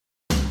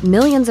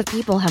Millions of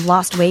people have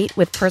lost weight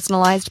with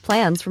personalized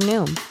plans from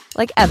Noom.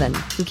 Like Evan,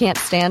 who can't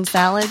stand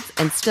salads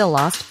and still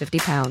lost 50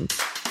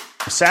 pounds.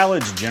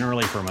 Salads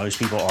generally for most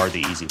people are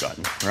the easy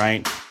button,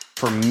 right?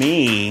 For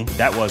me,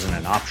 that wasn't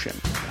an option.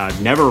 I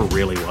never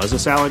really was a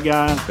salad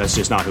guy. That's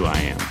just not who I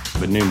am.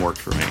 But Noom worked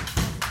for me.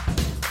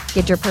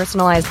 Get your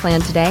personalized plan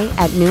today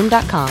at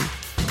Noom.com.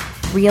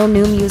 Real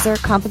Noom user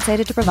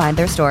compensated to provide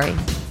their story.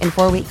 In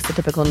 4 weeks, the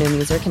typical Noom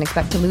user can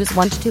expect to lose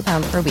 1 to 2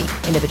 pounds per week.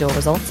 Individual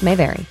results may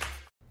vary.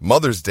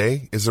 Mother's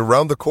Day is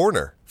around the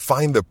corner.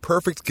 Find the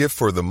perfect gift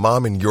for the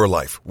mom in your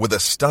life with a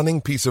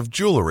stunning piece of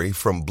jewelry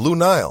from Blue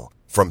Nile.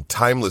 From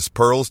timeless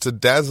pearls to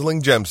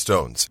dazzling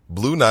gemstones,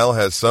 Blue Nile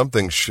has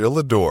something she'll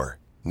adore.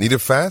 Need it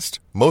fast?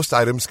 Most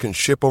items can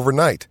ship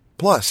overnight.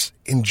 Plus,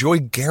 enjoy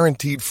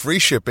guaranteed free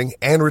shipping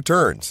and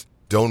returns.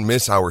 Don't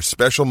miss our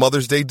special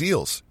Mother's Day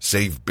deals.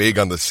 Save big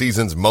on the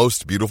season's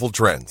most beautiful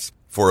trends.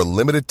 For a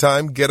limited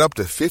time, get up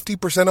to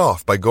 50%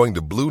 off by going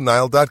to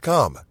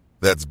BlueNile.com.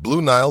 That's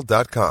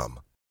BlueNile.com.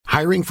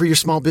 Hiring for your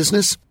small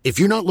business? If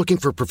you're not looking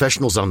for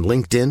professionals on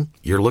LinkedIn,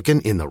 you're looking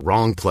in the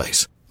wrong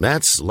place.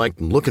 That's like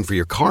looking for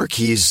your car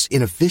keys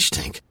in a fish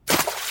tank.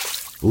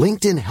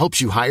 LinkedIn helps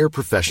you hire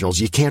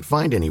professionals you can't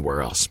find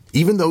anywhere else,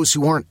 even those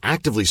who aren't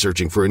actively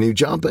searching for a new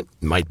job but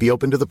might be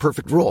open to the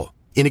perfect role.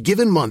 In a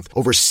given month,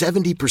 over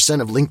 70%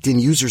 of LinkedIn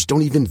users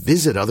don't even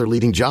visit other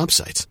leading job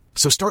sites.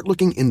 So start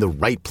looking in the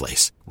right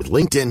place. With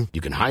LinkedIn, you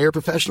can hire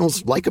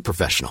professionals like a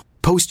professional.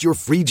 Post your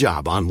free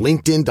job on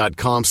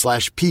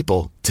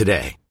linkedin.com/people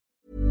today.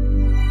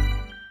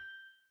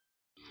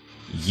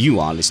 You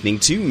are listening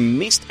to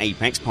Missed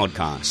Apex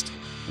Podcast.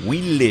 We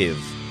live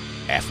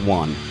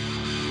F1.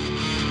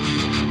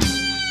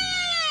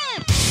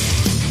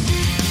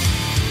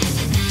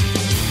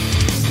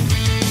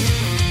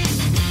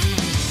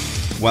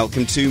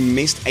 Welcome to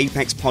Missed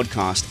Apex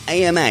Podcast,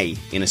 AMA,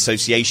 in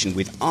association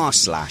with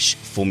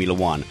r/Formula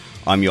One.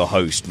 I'm your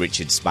host,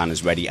 Richard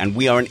Spanners Ready, and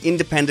we are an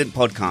independent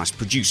podcast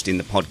produced in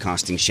the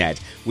podcasting shed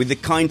with the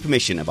kind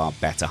permission of our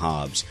better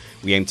halves.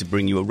 We aim to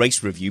bring you a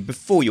race review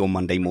before your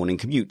Monday morning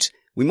commute.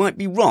 We might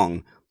be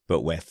wrong,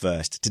 but we're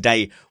first.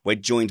 Today, we're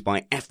joined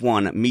by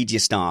F1 media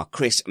star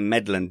Chris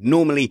Medland.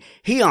 Normally,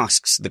 he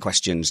asks the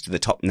questions to the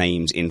top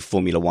names in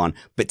Formula One,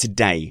 but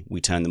today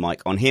we turn the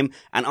mic on him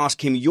and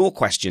ask him your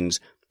questions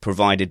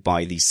provided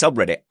by the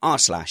subreddit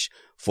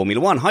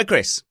r/Formula One. Hi,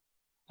 Chris.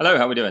 Hello,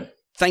 how are we doing?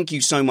 Thank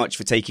you so much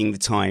for taking the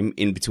time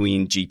in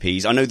between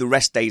GPs. I know the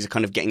rest days are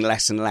kind of getting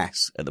less and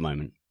less at the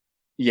moment.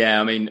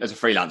 Yeah, I mean, as a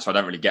freelancer, I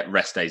don't really get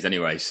rest days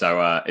anyway,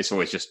 so it's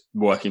always just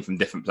working from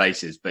different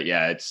places. But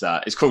yeah,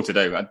 it's cool to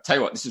do. I tell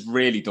you what, this is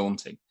really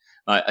daunting.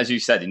 As you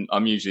said,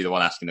 I'm usually the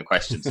one asking the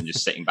questions and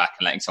just sitting back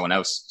and letting someone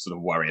else sort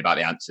of worry about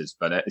the answers.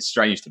 But it's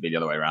strange to be the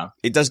other way around.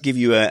 It does give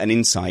you an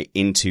insight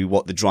into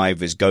what the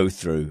drivers go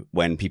through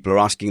when people are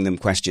asking them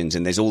questions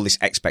and there's all this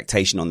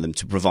expectation on them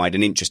to provide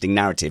an interesting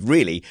narrative.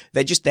 Really,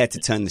 they're just there to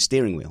turn the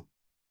steering wheel.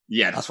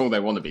 Yeah, that's all they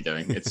want to be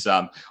doing. It's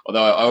although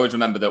I always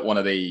remember that one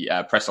of the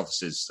press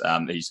officers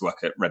that used to work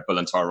at Red Bull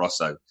and Toro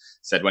Rosso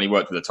said when he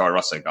worked with the Toro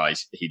Rosso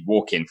guys, he'd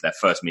walk in for their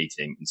first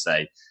meeting and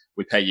say,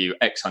 "We pay you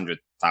X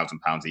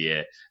 £100,000 a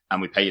year,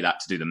 and we pay you that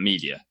to do the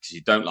media because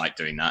you don't like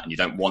doing that and you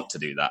don't want to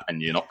do that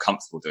and you're not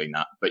comfortable doing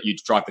that, but you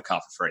drive the car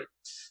for free."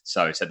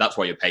 So he said that's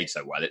why you're paid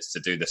so well. It's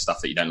to do the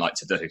stuff that you don't like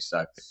to do.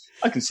 So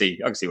I can see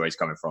where he's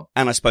coming from.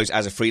 And I suppose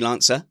as a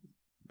freelancer,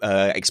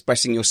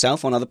 expressing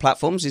yourself on other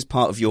platforms is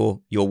part of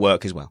your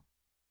work as well.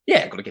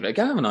 Yeah, got to give it a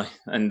go, haven't I?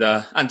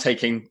 And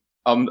taking.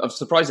 I'm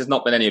surprised there's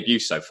not been any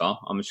abuse so far.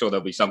 I'm sure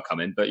there'll be some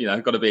coming, but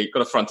got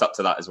to front up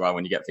to that as well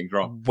when you get things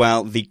wrong.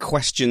 Well, the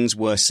questions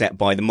were set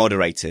by the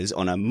moderators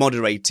on a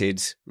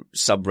moderated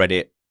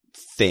subreddit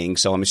thing,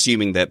 so I'm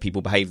assuming that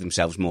people behave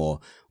themselves more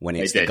when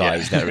it's the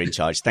guys that are in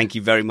charge. Thank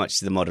you very much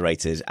to the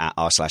moderators at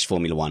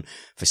r/Formula One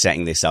for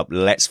setting this up.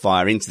 Let's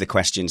fire into the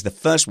questions. The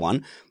first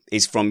one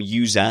is from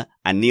user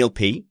Anil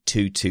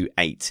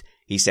P228.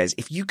 He says,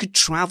 if you could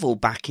travel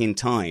back in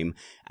time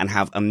and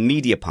have a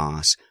media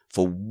pass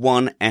for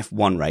one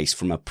F1 race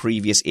from a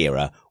previous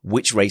era,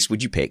 which race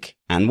would you pick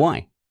and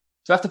why?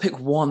 So I have to pick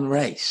one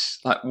race.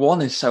 Like,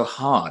 one is so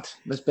hard.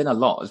 There's been a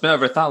lot. There's been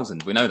over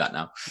 1,000. We know that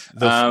now.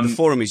 The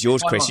forum is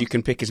yours, Chris. You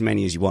can pick as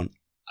many as you want.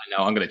 I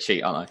know. I'm going to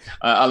cheat, aren't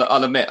I?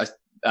 I'll admit, I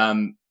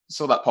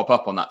saw that pop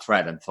up on that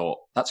thread and thought,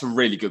 that's a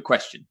really good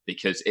question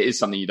because it is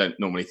something you don't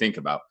normally think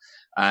about.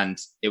 And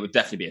it would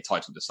definitely be a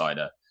title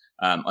decider.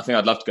 I think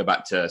I'd love to go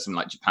back to something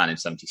like Japan in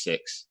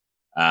 76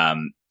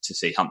 to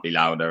see Humphrey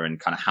Lauda and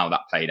kind of how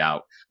that played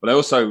out. But I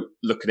also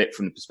look at it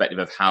from the perspective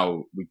of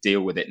how we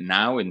deal with it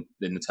now in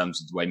the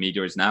terms of the way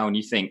media is now. And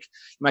you think,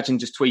 imagine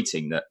just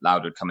tweeting that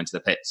Lauda had come into the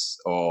pits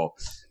or,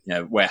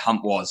 where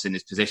Hump was in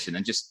his position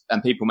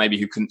and people maybe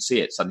who couldn't see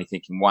it suddenly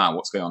thinking, wow,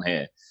 what's going on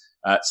here?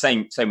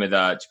 Same with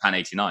Japan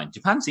 89.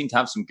 Japan seemed to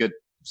have some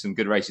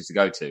good races to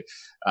go to.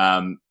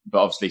 But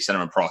obviously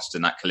Senna and Prost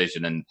and that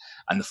collision and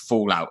the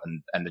fallout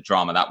and the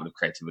drama that would have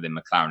created within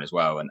McLaren as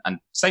well. And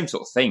same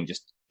sort of thing,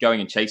 just going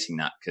and chasing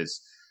that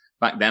because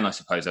back then, I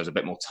suppose there was a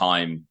bit more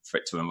time for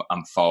it to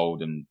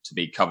unfold and to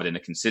be covered in a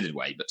considered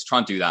way. But to try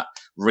and do that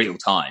real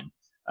time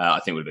I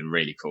think would have been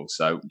really cool.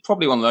 So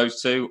probably one of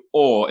those two.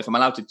 Or if I'm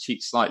allowed to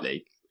cheat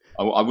slightly,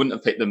 I wouldn't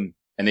have picked them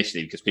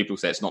initially because people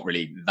say it's not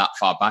really that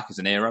far back as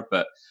an era.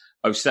 But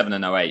 07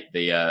 and 08,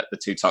 the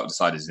two title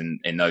deciders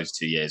in those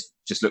 2 years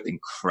just looked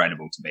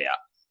incredible to be at.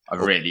 I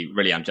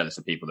really am jealous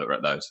of people that were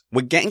at those.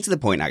 We're getting to the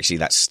point, actually,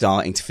 that's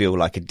starting to feel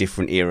like a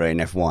different era in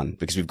F1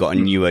 because we've got a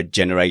newer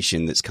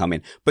generation that's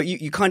coming. But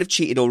you kind of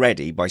cheated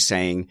already by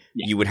saying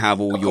you would have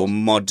all your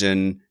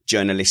modern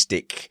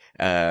journalistic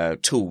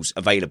tools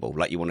available,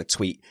 like you want to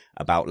tweet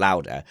about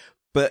Lauda.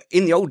 But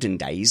in the olden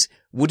days,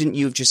 wouldn't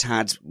you have just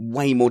had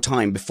way more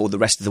time before the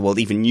rest of the world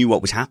even knew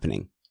what was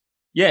happening?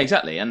 Yeah,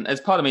 exactly. And there's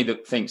part of me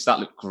that thinks that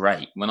looked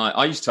great. When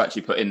I used to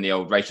actually put in the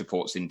old race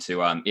reports into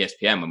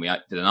ESPN when we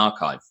did an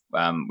archive.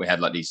 We had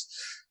like this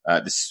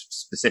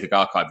specific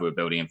archive we were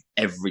building of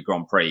every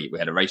Grand Prix. We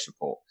had a race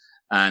report.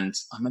 And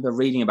I remember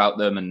reading about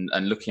them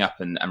and looking up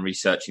and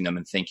researching them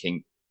and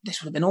thinking,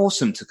 this would have been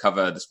awesome to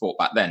cover the sport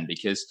back then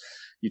because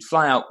you'd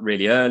fly out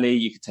really early.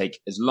 You could take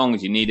as long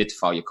as you needed to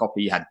file your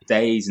copy. You had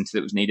days until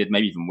it was needed,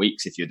 maybe even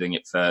weeks if you're doing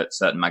it for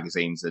certain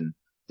magazines and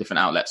different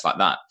outlets like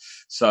that.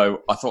 So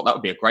I thought that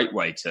would be a great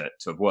way to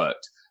have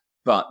worked.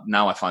 But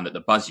now I find that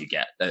the buzz you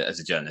get as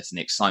a journalist and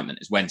the excitement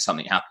is when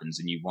something happens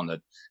and you want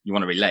to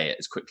relay it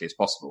as quickly as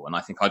possible. And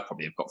I think I'd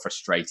probably have got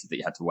frustrated that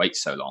you had to wait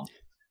so long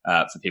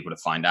for people to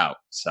find out.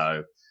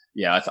 So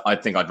yeah, I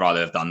think I'd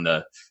rather have done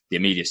the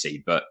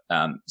immediacy. But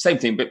same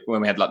thing when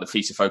we had like the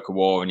FISA FOCA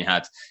War and you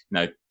had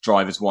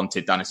drivers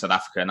wanted down in South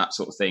Africa and that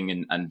sort of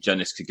thing, and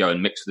journalists could go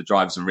and mix with the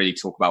drivers and really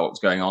talk about what was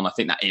going on. I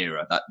think that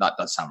era that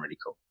does sound really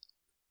cool.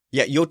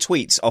 Yeah, your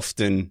tweets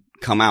often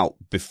come out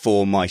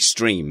before my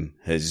stream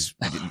has,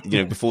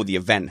 before the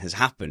event has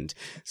happened.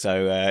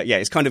 So,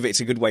 it's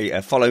a good way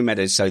to follow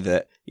Meadows so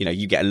that,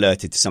 you get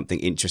alerted to something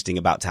interesting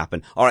about to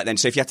happen. All right, then.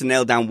 So if you had to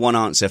nail down one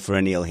answer for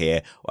Anil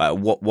here,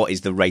 what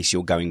is the race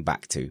you're going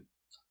back to?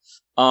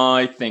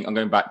 I think I'm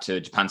going back to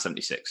Japan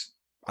 76.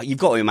 You've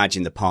got to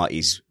imagine the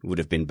parties would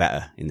have been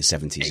better in the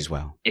 70s as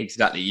well.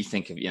 Exactly. You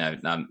think of,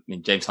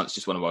 James Hunt's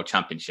just won a world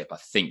championship. I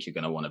think you're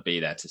going to want to be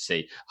there to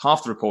see.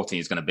 Half the reporting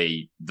is going to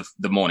be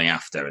the morning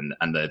after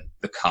and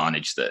the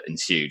carnage that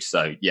ensued.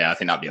 So, yeah, I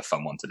think that'd be a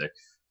fun one to do.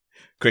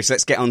 Chris,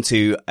 let's get on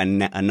to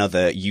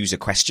another user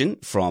question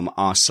from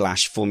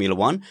r/Formula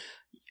One.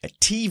 A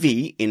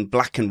TV in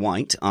black and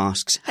white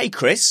asks, "Hey,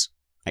 Chris!" !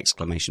 What's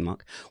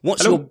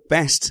Hello. Your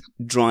best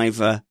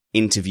driver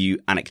interview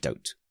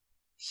anecdote?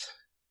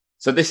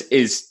 So this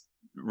is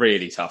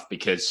really tough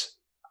because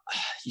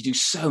you do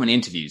so many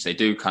interviews. They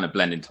do kind of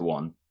blend into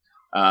one.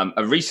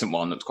 A recent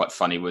one that's quite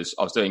funny was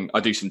I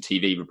do some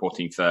TV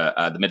reporting for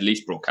the Middle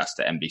East broadcast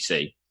at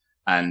NBC.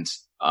 And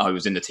I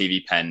was in the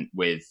TV pen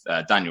with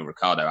Daniel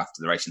Ricciardo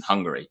after the race in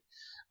Hungary.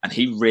 And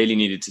he really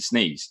needed to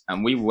sneeze.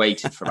 And we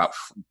waited for about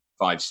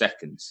 5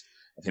 seconds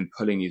of him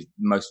pulling his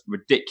most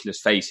ridiculous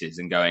faces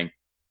and going,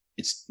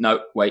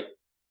 no, wait.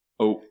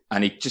 Oh,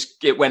 and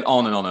it went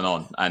on and on and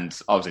on. And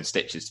I was in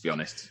stitches, to be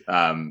honest.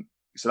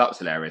 So that was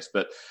hilarious.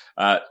 But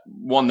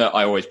one that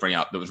I always bring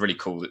up that was really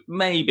cool, that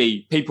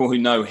maybe people who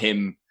know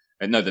him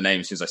and know the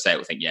name as soon as I say it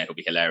will think, yeah, it'll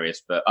be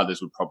hilarious. But others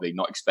would probably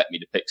not expect me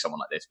to pick someone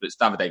like this. But it's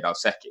Davide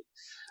Valsecchi.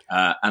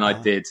 And I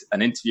did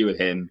an interview with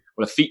him,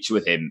 a feature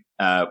with him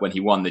when he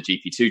won the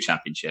GP2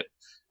 championship.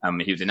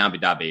 He was in Abu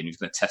Dhabi and he was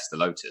going to test the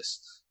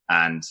Lotus.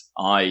 And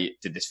I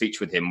did this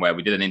feature with him where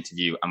we did an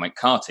interview and went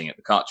karting at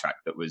the kart track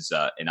that was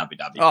in Abu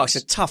Dhabi. Oh, it's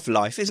a tough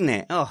life, isn't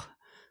it? Oh,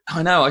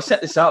 I know. I set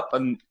this up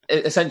and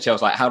essentially I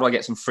was like, how do I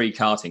get some free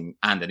karting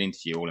and an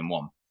interview all in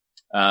one?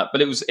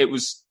 But it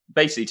was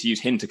basically to use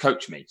him to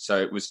coach me.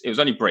 So it was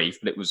only brief,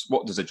 but it was,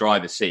 what does a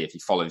driver see if he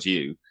follows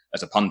you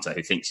as a punter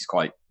who thinks he's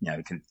quite,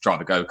 can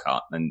drive a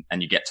go-kart and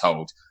you get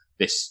told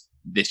this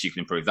you can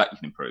improve, that you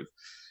can improve.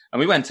 And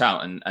we went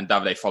out and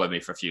Davide followed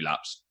me for a few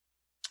laps,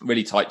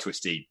 really tight,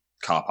 twisty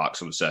car park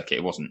sort of circuit.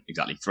 It wasn't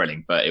exactly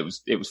thrilling, but it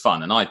was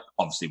fun. And I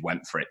obviously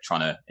went for it trying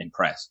to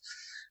impress.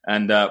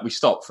 And we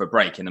stopped for a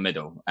break in the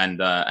middle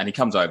and he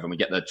comes over and we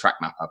get the track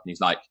map up and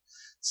he's like,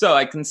 so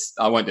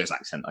I won't do his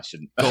accent. I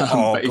shouldn't. Go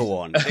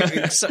on.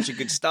 It's such a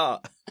good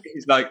start.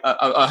 He's like,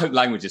 I hope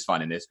language is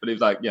fine in this, but he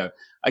was like,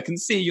 I can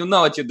see, you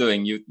know what you're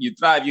doing. You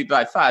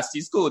drive fast.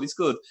 It's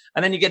good.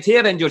 And then you get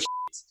here and you're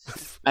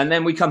shit. And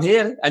then we come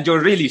here and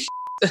you're really shit.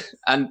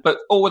 But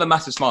all with a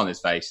massive smile on his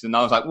face. And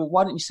I was like, well,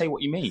 why don't you say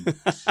what you mean?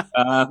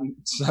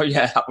 So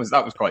yeah, that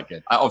was quite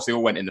good. I obviously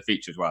all went in the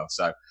feature as well.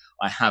 So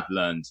I have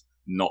learned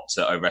not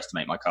to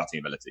overestimate my karting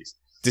abilities.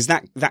 Does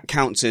that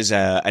count as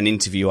an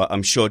interview?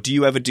 I'm sure. Do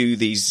you ever do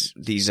these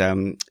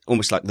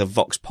almost like the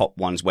Vox Pop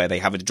ones where they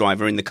have a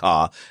driver in the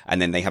car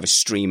and then they have a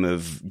stream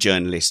of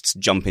journalists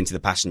jump into the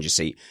passenger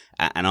seat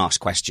and ask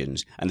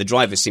questions, and the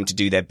drivers seem to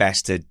do their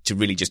best to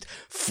really just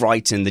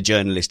frighten the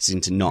journalists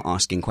into not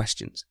asking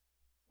questions?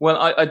 Well,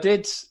 I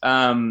did.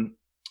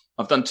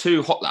 I've done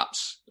 2 hot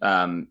laps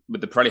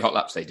with the Pirelli hot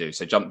laps they do.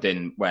 So jumped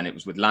in when it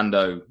was with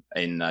Lando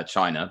in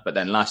China, but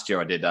then last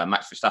year I did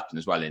Max Verstappen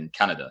as well in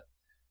Canada.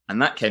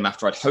 And that came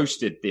after I'd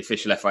hosted the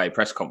official FIA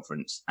press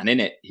conference. And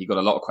in it, he got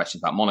a lot of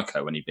questions about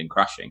Monaco when he'd been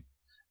crashing.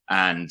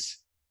 And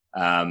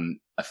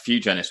A few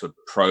journalists were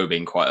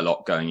probing quite a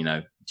lot, going,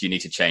 do you need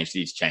to change? Do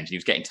you need to change? And he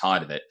was getting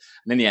tired of it.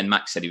 And in the end,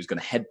 Max said he was going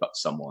to headbutt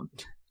someone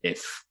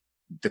if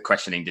the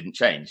questioning didn't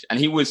change. And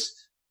he was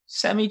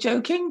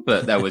semi-joking,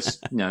 but there was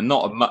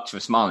not much of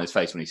a smile on his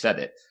face when he said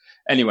it.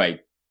 Anyway,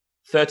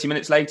 30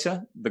 minutes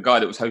later, the guy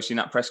that was hosting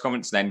that press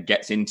conference then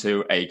gets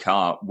into a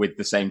car with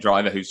the same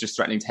driver who's just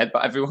threatening to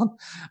headbutt everyone.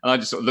 And I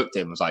just sort of looked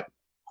at him and was like,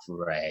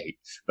 great.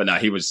 But no,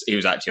 he was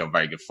actually on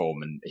very good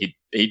form, and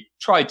he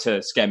tried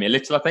to scare me a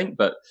little, I think,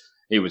 but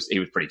he was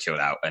pretty chilled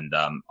out. And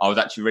I was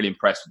actually really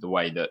impressed with the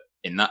way that,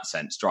 in that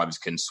sense, drivers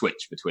can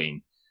switch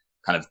between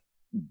kind of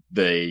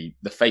the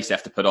face they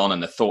have to put on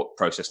and the thought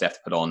process they have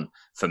to put on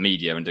for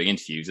media and doing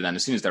interviews. And then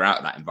as soon as they're out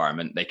of that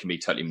environment, they can be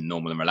totally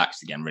normal and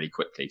relaxed again really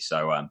quickly.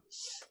 So,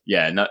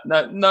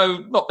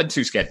 not been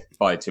too scared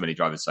by too many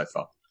drivers so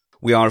far.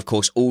 We are, of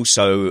course,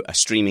 also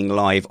streaming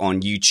live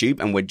on YouTube,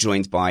 and we're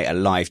joined by a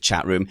live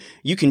chat room.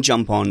 You can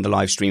jump on the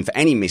live stream for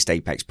any Missed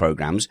Apex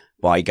programs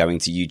by going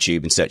to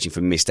YouTube and searching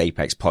for Missed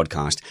Apex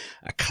podcast.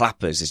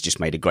 Clappers has just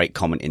made a great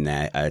comment in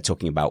there,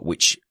 talking about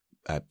which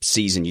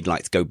season you'd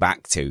like to go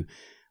back to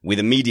with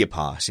a media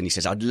pass. And he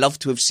says, I'd love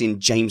to have seen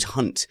James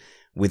Hunt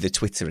with a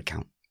Twitter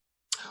account.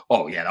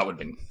 Oh, yeah, that would have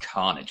been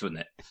carnage,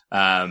 wouldn't it?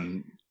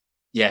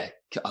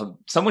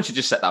 Someone should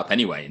just set that up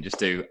anyway and just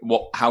do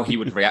how he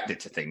would have reacted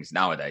to things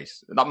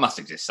nowadays. That must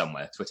exist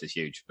somewhere. Twitter's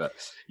huge, but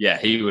yeah,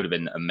 he would have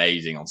been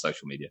amazing on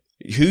social media.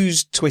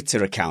 Whose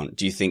Twitter account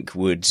do you think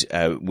would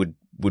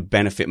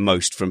benefit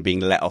most from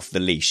being let off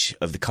the leash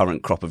of the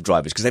current crop of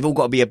drivers? Because they've all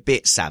got to be a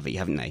bit savvy,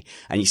 haven't they?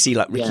 And you see,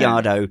 like,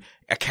 Ricciardo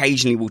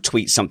occasionally will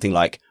tweet something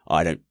like,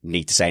 I don't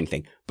need to say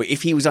anything. But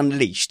if he was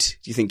unleashed,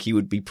 do you think he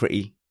would be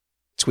pretty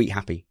tweet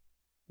happy?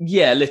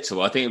 Yeah, a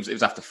little. I think it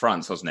was after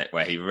France, wasn't it,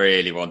 where he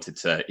really wanted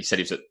to. He said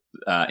he was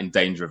in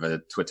danger of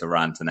a Twitter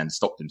rant and then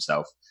stopped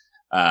himself,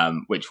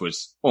 which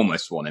was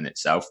almost one in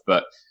itself.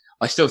 But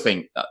I still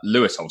think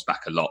Lewis holds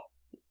back a lot.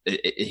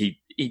 He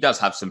does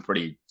have some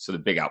pretty sort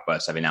of big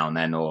outbursts every now and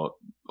then, or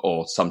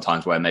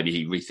sometimes where maybe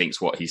he rethinks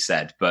what he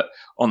said. But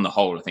on the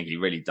whole, I think he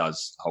really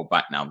does hold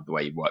back now the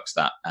way he works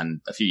that.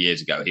 And a few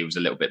years ago, he was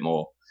a little bit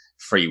more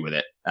free with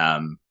it.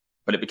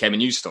 But it became a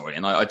news story,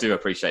 and I do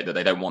appreciate that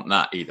they don't want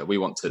that either. We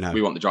want the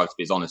driver to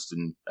be as honest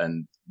and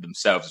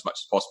themselves as much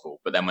as possible.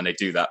 But then when they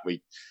do that,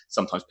 we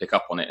sometimes pick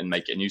up on it and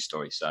make it a news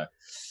story. So,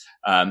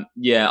 I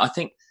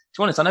think, to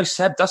be honest, I know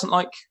Seb doesn't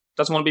want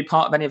to be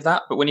part of any of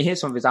that. But when you hear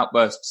some of his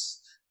outbursts,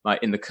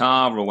 like in the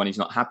car or when he's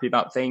not happy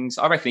about things,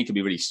 I reckon he could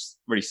be really,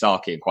 really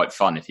sarky and quite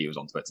fun if he was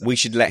on Twitter. We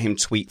should let him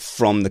tweet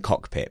from the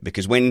cockpit,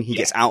 because when he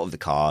gets out of the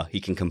car,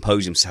 he can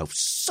compose himself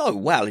so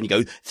well. And you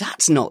go,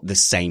 that's not the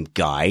same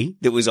guy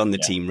that was on the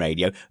team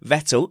radio.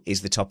 Vettel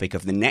is the topic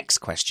of the next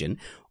question,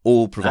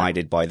 all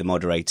provided by the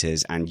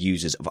moderators and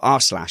users of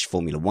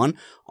r/Formula One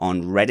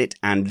on Reddit.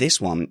 And this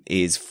one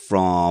is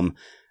from,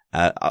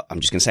 I'm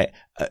just going to say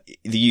it.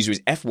 The user is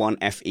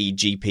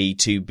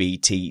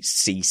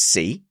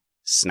F1FEGP2BTCC.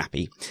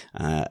 Snappy.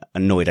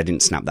 Annoyed I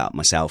didn't snap that up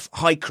myself.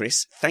 Hi,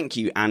 Chris. Thank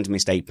you and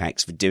Missed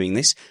Apex for doing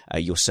this.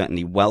 You're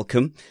certainly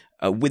welcome.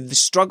 With the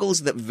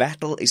struggles that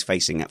Vettel is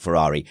facing at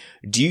Ferrari,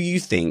 do you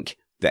think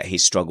that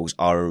his struggles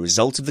are a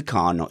result of the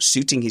car not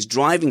suiting his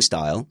driving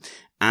style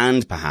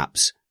and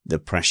perhaps the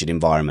pressured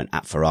environment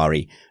at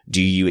Ferrari?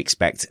 Do you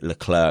expect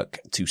Leclerc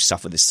to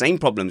suffer the same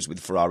problems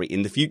with Ferrari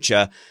in the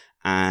future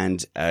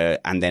and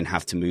then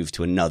have to move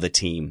to another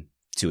team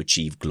to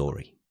achieve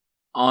glory?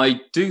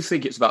 I do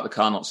think it's about the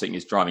car not suiting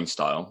his driving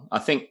style. I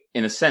think,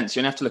 in a sense,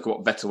 you have to look at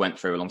what Vettel went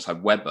through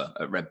alongside Webber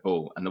at Red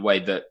Bull, and the way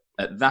that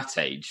at that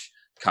age,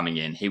 coming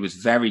in, he was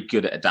very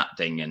good at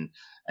adapting and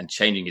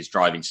changing his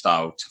driving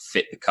style to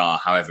fit the car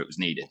however it was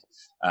needed.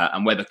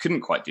 And Webber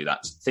couldn't quite do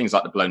that. Things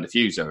like the blown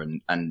diffuser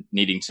and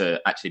needing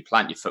to actually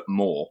plant your foot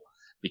more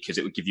because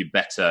it would give you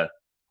better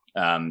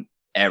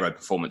aero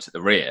performance at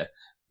the rear.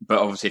 But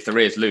obviously, if the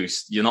rear's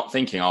loose, you're not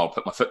thinking, I'll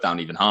put my foot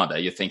down even harder.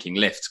 You're thinking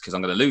lift because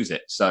I'm going to lose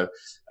it. So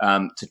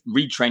to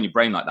retrain your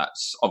brain like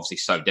that's obviously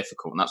so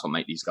difficult. And that's what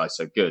makes these guys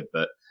so good.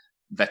 But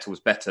Vettel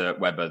was better at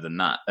Webber than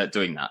that, at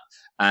doing that.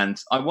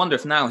 And I wonder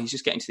if now he's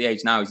just getting to the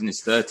age now, he's in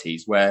his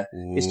 30s, where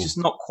it's just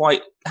not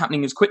quite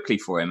happening as quickly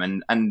for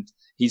him. And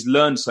he's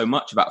learned so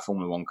much about a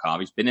Formula One car.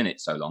 He's been in it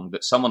so long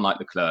that someone like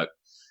Leclerc,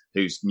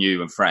 who's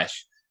new and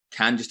fresh,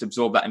 can just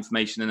absorb that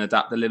information and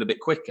adapt a little bit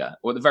quicker.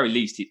 Or at the very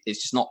least,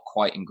 it's just not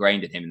quite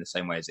ingrained in him in the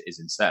same way as it is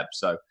in Seb.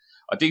 So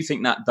I do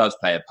think that does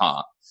play a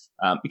part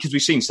because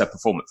we've seen Seb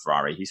perform at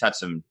Ferrari. He's had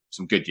some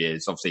good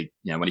years. Obviously,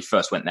 when he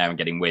first went there and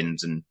getting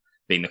wins and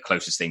being the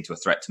closest thing to a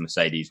threat to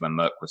Mercedes when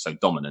Merc was so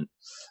dominant,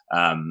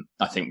 I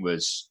think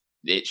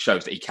it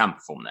shows that he can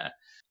perform there.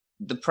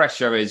 The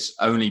pressure is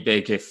only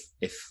big if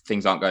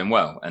things aren't going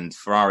well. And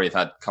Ferrari have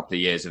had a couple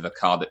of years of a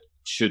car that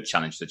should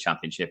challenge the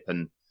championship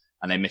and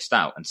they missed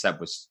out, and Seb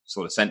was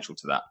sort of central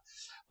to that.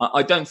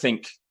 I don't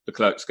think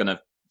Leclerc's going to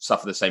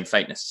suffer the same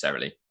fate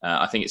necessarily.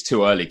 I think it's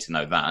too early to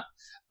know that,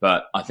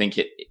 but I think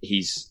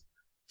he's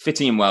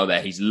fitting in well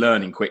there. He's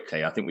learning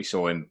quickly. I think we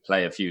saw him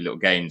play a few little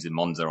games in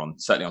Monza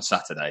certainly on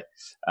Saturday.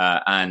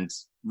 And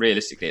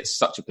realistically, it's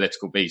such a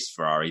political beast,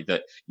 Ferrari,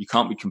 that you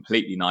can't be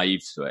completely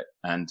naive to it.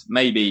 And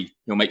maybe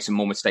he'll make some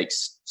more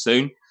mistakes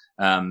soon,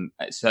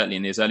 certainly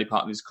in his early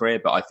part of his career.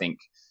 But I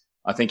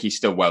think he's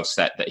still well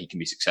set that he can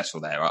be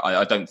successful there.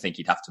 I don't think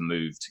he'd have to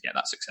move to get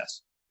that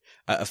success.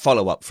 A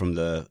follow-up from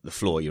the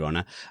floor, Your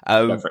Honour.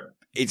 Go for it.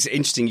 It's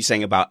interesting you're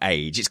saying about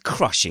age. It's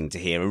crushing to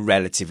hear a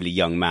relatively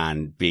young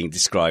man being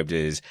described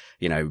as,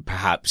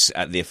 perhaps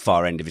at the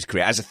far end of his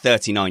career. As a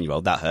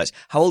 39-year-old, that hurts.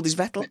 How old is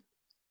Vettel?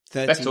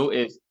 30? Vettel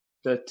is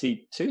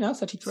 32 now,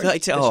 33.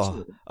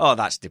 32. Oh,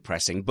 that's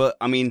depressing. But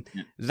I mean,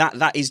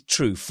 that is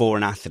true for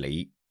an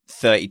athlete.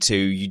 32.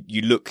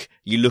 You look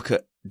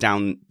at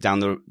down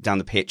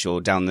the pitch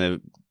or down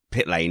the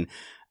pit lane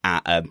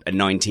at a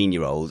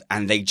 19-year-old,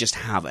 and they just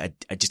have a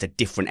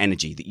different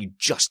energy that you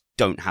just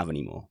don't have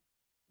anymore.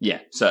 Yeah,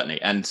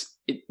 certainly. And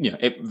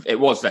it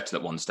was Vettel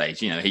at one stage.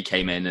 He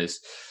came in as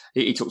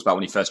he talks about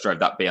when he first drove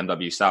that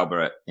BMW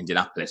Sauber at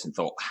Indianapolis and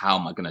thought, how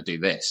am I going to do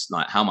this?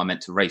 Like, how am I meant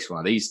to race one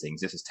of these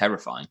things? This is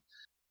terrifying.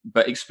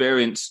 But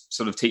experience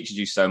sort of teaches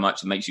you so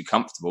much and makes you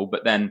comfortable.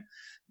 But then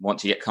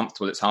once you get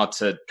comfortable, it's hard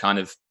to kind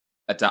of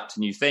adapt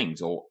to new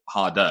things, or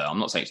harder. I'm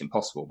not saying it's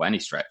impossible by any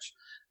stretch.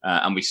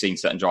 And we've seen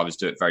certain drivers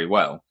do it very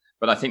well.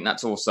 But I think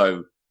that's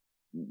also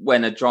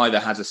when a driver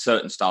has a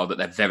certain style that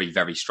they're very,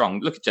 very strong.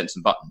 Look at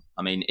Jenson Button.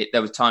 I mean,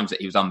 there were times that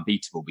he was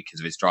unbeatable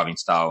because of his driving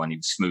style and he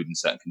was smooth in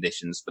certain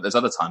conditions. But there's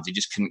other times he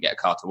just couldn't get a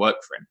car to work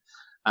for him.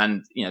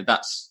 And,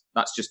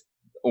 that's just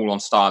all on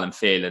style and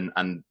feel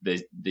and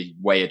the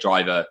way a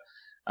driver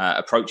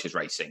approaches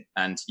racing.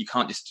 And you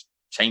can't just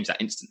change that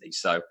instantly.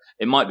 So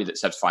it might be that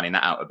Seb's finding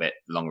that out a bit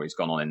the longer he's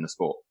gone on in the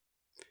sport.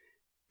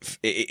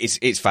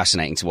 It's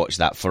fascinating to watch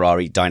that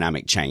Ferrari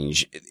dynamic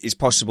change. It's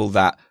possible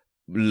that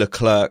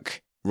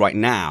Leclerc right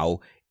now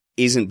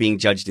isn't being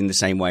judged in the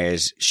same way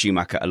as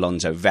Schumacher,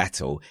 Alonso,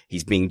 Vettel.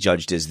 He's being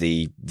judged as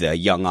the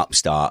young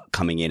upstart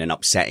coming in and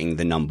upsetting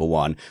the number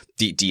one.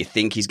 Do you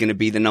think he's going to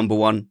be the number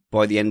one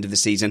by the end of the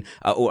season?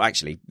 Or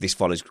actually, this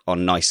follows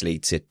on nicely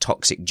to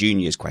Toxic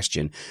Junior's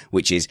question,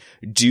 which is,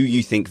 do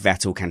you think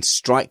Vettel can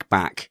strike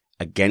back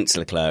against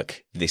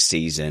Leclerc this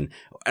season?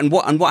 And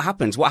what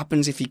happens? What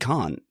happens if he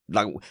can't?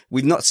 Like,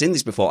 we've not seen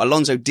this before.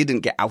 Alonso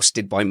didn't get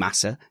ousted by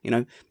Massa.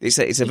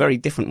 It's a very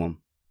different one.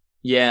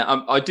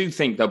 Yeah, I do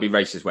think there'll be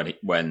races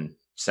when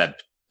Seb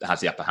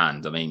has the upper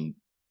hand. I mean,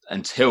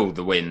 until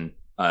the win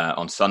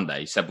on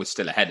Sunday, Seb was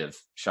still ahead of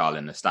Charles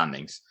in the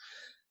standings.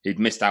 He'd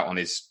missed out on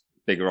his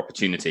bigger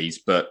opportunities,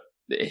 but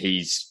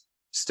he's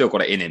still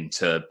got it in him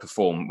to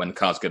perform when the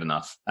car's good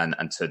enough and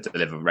to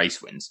deliver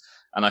race wins.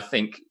 And I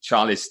think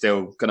Charles is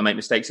still going to make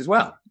mistakes as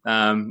well.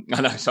 I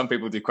know some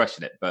people do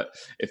question it, but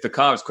if the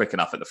car is quick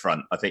enough at the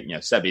front, I think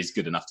Seb is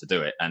good enough to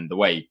do it. And the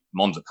way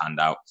Monza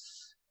panned out,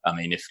 I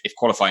mean, if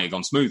qualifying had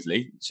gone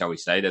smoothly, shall we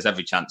say, there's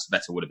every chance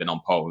Vettel would have been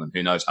on pole, and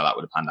who knows how that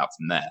would have panned out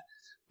from there.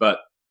 But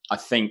I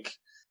think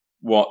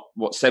what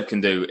Seb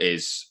can do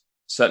is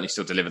certainly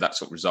still deliver that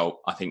sort of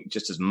result. I think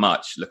just as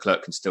much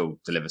Leclerc can still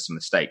deliver some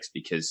mistakes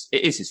because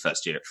it is his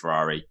first year at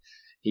Ferrari.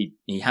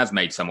 He has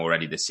made some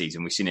already this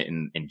season. We've seen it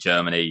in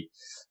Germany.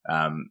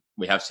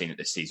 We have seen it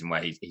this season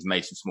where he's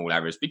made some small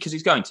errors because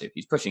he's going to.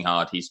 He's pushing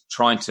hard. He's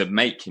trying to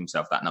make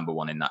himself that number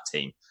one in that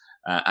team.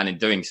 And in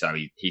doing so,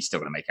 he's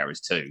still going to make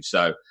errors too.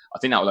 So I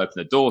think that will open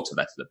the door to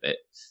Vettel a bit.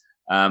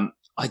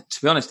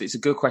 To be honest, it's a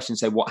good question to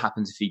say what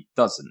happens if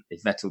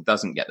Vettel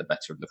doesn't get the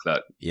better of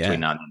Leclerc between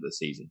now and the end of the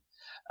season.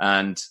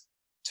 And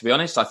to be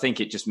honest, I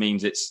think it just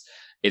means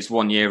it's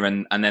 1 year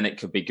and then it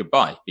could be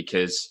goodbye,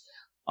 because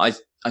I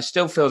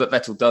still feel that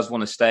Vettel does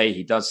want to stay.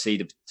 He does see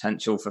the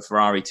potential for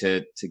Ferrari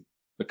to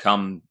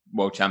become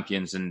world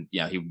champions, and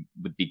he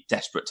would be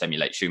desperate to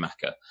emulate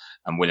Schumacher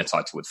and win a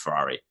title with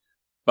Ferrari.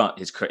 But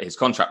his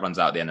contract runs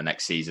out at the end of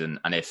next season,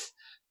 and if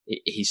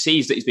he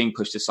sees that he's being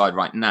pushed aside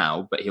right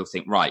now, but he'll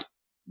think, right,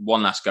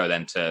 one last go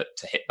then to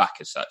hit back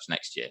as such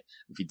next year.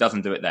 If he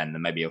doesn't do it then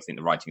maybe he'll think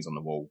the writing's on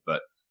the wall.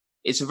 But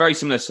it's a very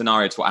similar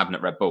scenario to what happened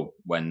at Red Bull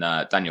when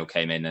Daniel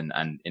came in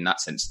and in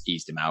that sense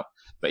eased him out.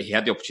 But he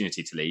had the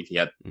opportunity to leave. He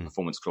had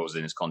performance clauses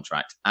in his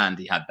contract, and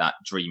he had that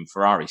dream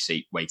Ferrari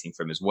seat waiting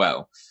for him as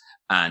well.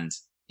 And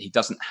he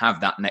doesn't have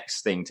that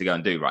next thing to go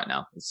and do right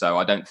now. So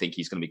I don't think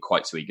he's going to be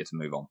quite so eager to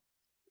move on.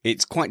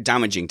 It's quite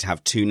damaging to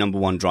have two number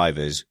one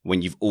drivers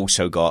when you've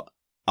also got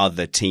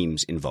other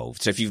teams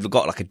involved. So if you've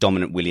got like a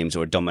dominant Williams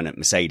or a dominant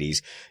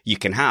Mercedes, you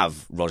can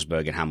have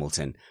Rosberg and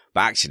Hamilton.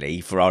 But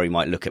actually, Ferrari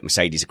might look at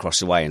Mercedes across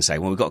the way and say,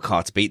 well, we've got a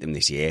car to beat them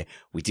this year.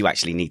 We do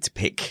actually need to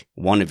pick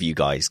one of you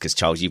guys because,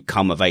 Charles, you've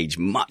come of age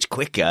much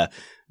quicker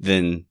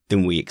than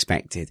we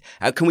expected.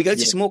 Can we go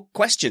to some more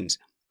questions?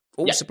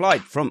 All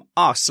supplied from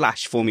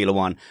r/Formula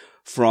One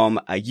from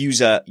a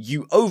user,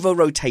 You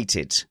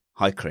Over-Rotated.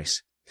 Hi,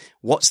 Chris.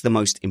 What's the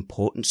most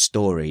important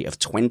story of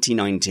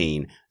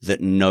 2019 that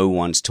no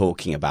one's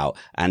talking about?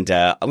 And,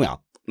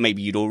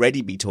 maybe you'd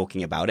already be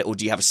talking about it, or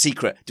do you have a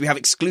secret? Do we have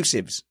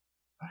exclusives?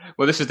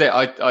 Well, this is it.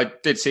 I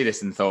did see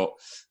this and thought,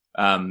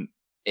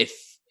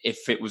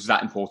 if it was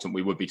that important,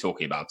 we would be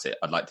talking about it.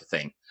 I'd like to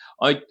think.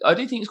 I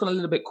do think it's gone a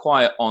little bit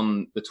quiet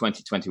on the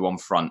 2021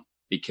 front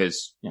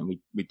because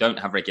we don't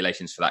have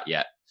regulations for that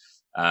yet.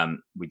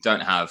 We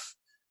don't have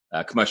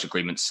commercial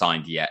agreements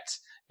signed yet.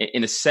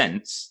 In a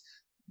sense,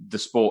 the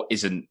sport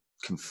isn't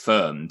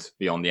confirmed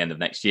beyond the end of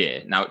next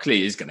year. Now, it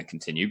clearly is going to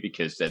continue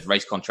because there's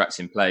race contracts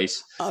in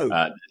place.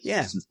 Some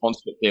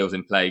sponsorship deals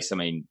in place. I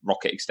mean,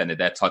 Rocket extended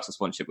their title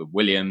sponsorship with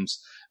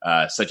Williams.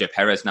 Sergio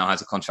Perez now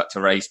has a contract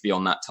to race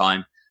beyond that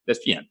time. There's,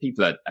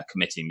 people are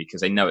committing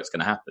because they know it's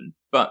going to happen.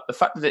 But the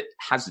fact that it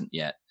hasn't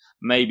yet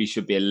maybe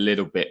should be a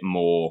little bit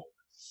more,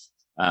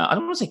 I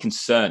don't want to say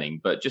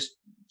concerning, but just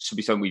should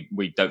be something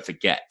we don't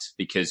forget,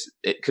 because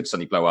it could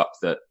suddenly blow up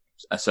that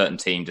a certain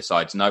team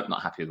decides, nope,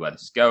 not happy with where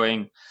this is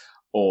going.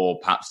 Or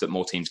perhaps that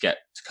more teams get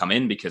to come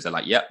in because they're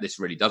like, yep, this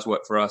really does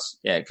work for us.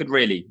 Yeah, it could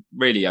really,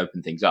 really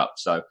open things up.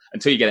 So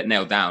until you get it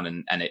nailed down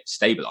and it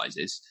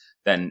stabilizes,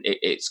 then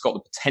it's got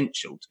the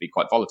potential to be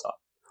quite volatile.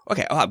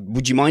 Okay.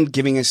 Would you mind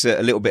giving us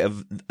a little bit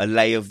of a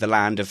lay of the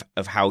land of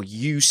how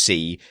you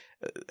see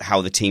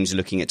how the teams are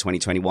looking at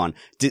 2021?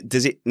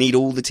 Does it need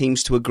all the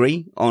teams to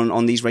agree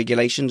on these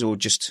regulations, or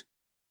just...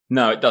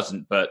 No, it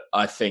doesn't. But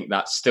I think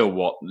that's still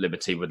what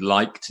Liberty would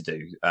like to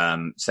do.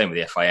 Same with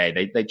the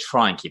FIA. They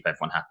try and keep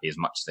everyone happy as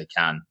much as they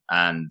can.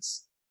 And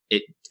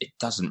it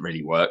doesn't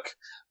really work.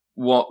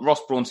 What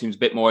Ross Brawn seems a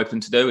bit more open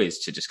to do is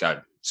to just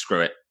go,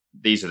 screw it.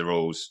 These are the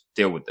rules.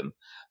 Deal with them.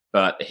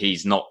 But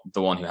he's not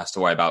the one who has to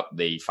worry about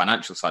the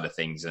financial side of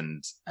things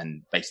and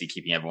basically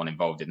keeping everyone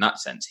involved in that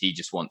sense. He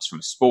just wants, from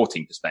a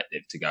sporting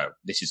perspective, to go,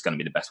 this is going to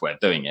be the best way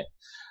of doing it.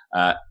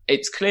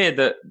 It's clear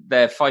that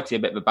they're fighting a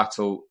bit of a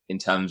battle in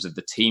terms of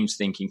the teams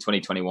thinking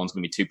 2021 is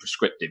going to be too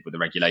prescriptive with the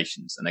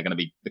regulations, and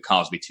the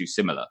cars will be too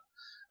similar.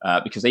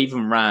 Because they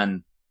even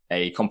ran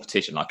a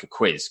competition, like a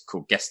quiz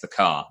called Guess the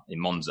Car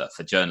in Monza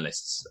for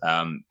journalists,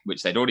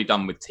 which they'd already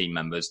done with team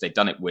members. They'd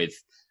done it with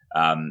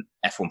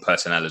F1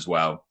 personnel as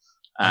well.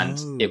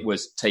 And it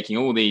was taking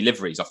all the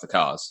liveries off the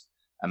cars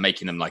and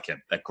making them like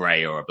a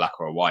grey or a black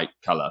or a white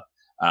colour.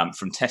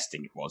 From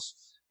testing it was.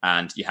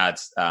 And you had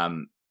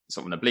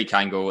sort of an oblique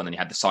angle, and then you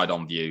had the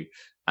side-on view.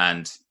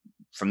 And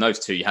from those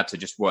two, you had to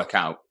just work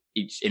out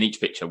in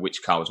each picture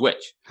which car was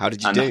which. How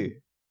did you do?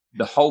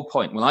 The whole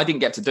point. Well, I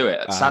didn't get to do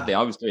it. Sadly,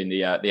 I was doing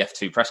the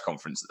F2 press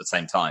conference at the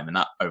same time, and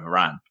that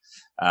overran.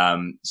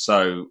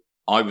 So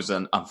I was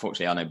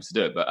unfortunately unable to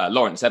do it. But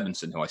Lawrence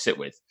Edmondson, who I sit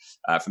with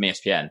from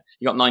ESPN,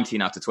 he got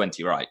 19 out of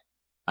 20 right.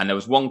 And there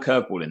was one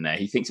curveball in there.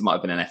 He thinks it might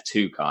have been an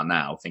F2 car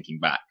now, thinking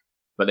back.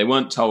 But they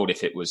weren't told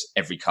if it was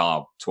every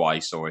car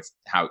twice or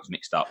how it was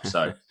mixed up.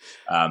 So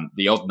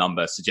the odd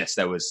number suggests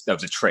there was a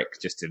trick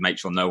just to make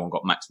sure no one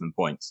got maximum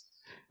points.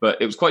 But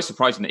it was quite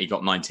surprising that he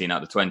got 19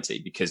 out of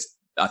 20, because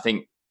I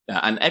think,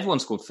 and everyone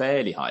scored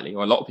fairly highly,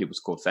 or a lot of people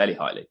scored fairly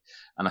highly.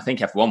 And I think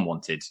F1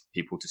 wanted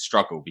people to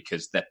struggle,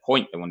 because their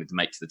point they wanted to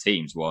make to the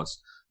teams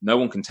was no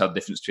one can tell the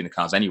difference between the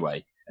cars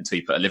anyway until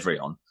you put a livery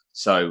on.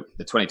 So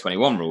the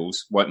 2021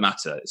 rules won't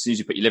matter. As soon as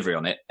you put your livery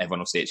on it, everyone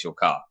will see it's your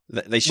car.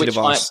 They should have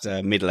asked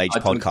middle-aged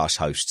podcast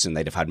hosts, and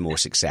they'd have had more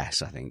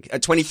success, I think.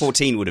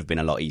 2014 would have been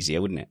a lot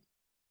easier, wouldn't it?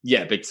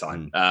 Yeah, big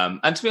time.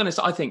 And to be honest,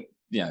 I think,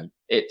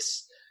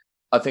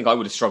 I think I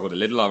would have struggled a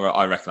little.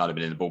 I reckon I'd have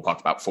been in the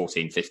ballpark about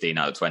 14, 15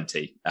 out of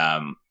 20.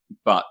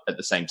 But at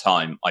the same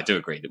time, I do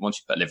agree that once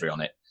you put a livery on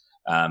it,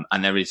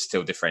 and there is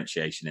still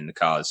differentiation in the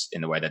cars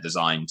in the way they're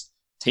designed,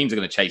 teams are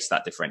going to chase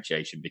that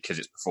differentiation because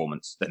it's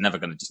performance. They're never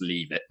going to just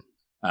leave it.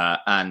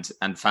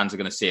 And fans are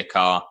going to see a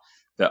car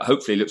that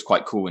hopefully looks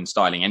quite cool in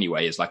styling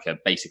anyway, is like a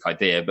basic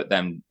idea, but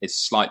then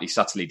it's slightly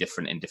subtly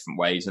different in different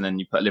ways. And then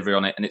you put a livery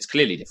on it and it's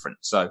clearly different.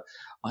 So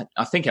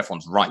I think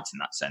F1's right in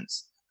that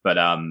sense. But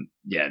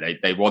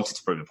they wanted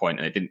to prove a point,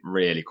 and it didn't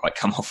really quite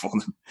come off for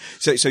them.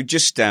 So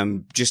just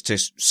to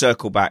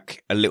circle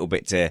back a little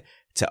bit to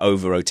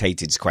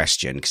Over-Rotated's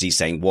question, because he's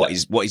saying what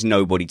is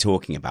nobody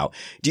talking about?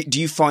 Do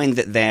you find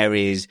that there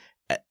is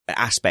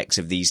aspects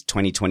of these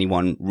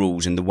 2021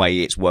 rules and the way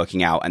it's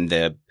working out, and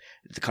the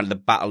kind of the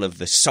battle of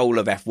the soul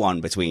of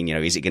F1 between,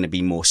 is it going to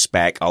be more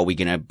spec? Are we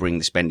going to bring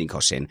the spending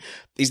costs in?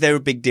 Is there a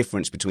big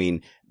difference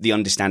between the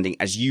understanding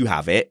as you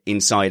have it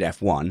inside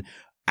F1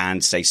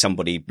 and, say,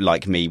 somebody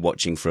like me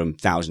watching from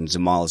thousands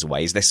of miles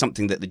away? Is there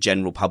something that the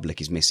general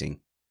public is missing?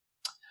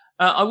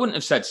 I wouldn't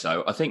have said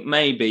so. I think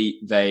maybe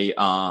they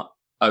are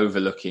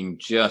overlooking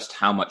just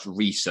how much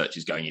research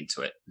is going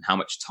into it, and how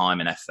much time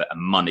and effort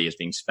and money is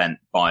being spent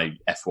by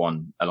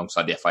F1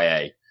 alongside the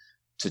FIA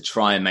to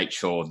try and make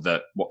sure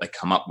that what they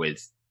come up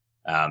with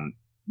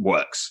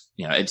works.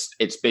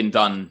 It's been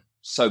done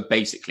so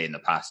basically in the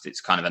past.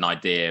 It's kind of an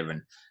idea,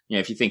 and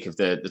if you think of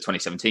the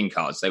 2017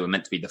 cars, they were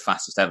meant to be the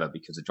fastest ever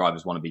because the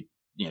drivers want to be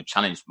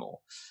challenged more.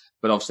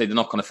 But obviously the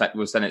knock-on effect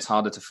was then it's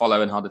harder to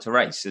follow and harder to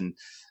race, and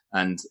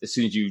as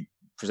soon as you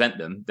present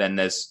them, then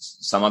there's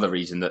some other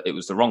reason that it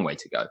was the wrong way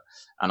to go.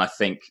 And I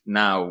think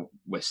now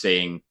we're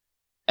seeing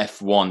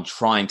F1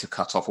 trying to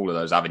cut off all of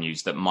those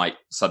avenues that might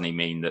suddenly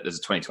mean that there's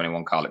a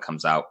 2021 car that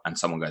comes out and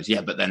someone goes,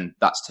 yeah, but then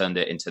that's turned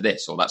it into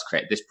this, or that's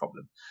created this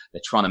problem.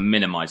 They're trying to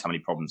minimize how many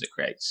problems it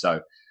creates.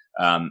 So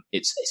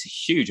it's a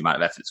huge amount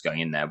of effort that's going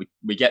in there.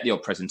 We get the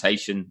odd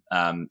presentation,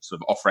 sort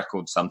of off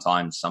record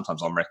sometimes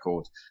on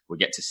record. We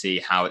get to see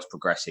how it's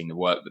progressing, the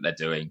work that they're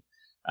doing.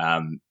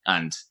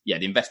 And yeah,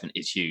 the investment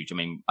is huge. I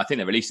mean, I think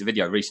they released a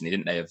video recently,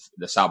 didn't they, of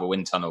the Sauber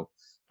wind tunnel,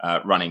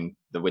 running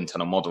the wind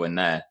tunnel model in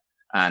there.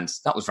 And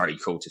that was very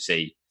cool to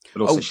see.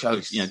 But also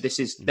shows,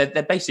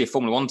 they're basically a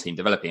Formula One team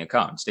developing a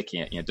car and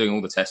sticking it, doing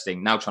all the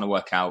testing, now trying to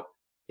work out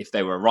if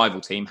they were a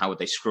rival team, how would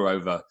they screw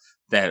over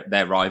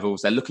their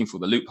rivals? They're looking for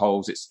the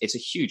loopholes. It's a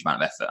huge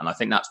amount of effort. And I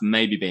think that's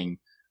maybe being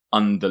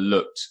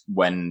underlooked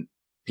when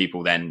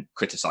people then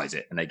criticize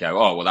it and they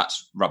go, oh, well,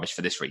 that's rubbish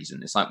for this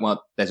reason. It's like,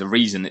 well, there's a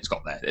reason it's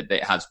got there.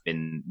 It has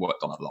been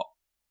worked on a lot.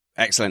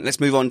 Excellent. Let's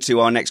move on to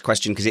our next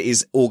question because it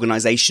is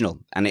organizational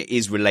and it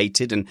is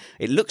related. And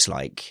it looks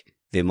like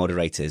the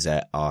moderators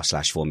at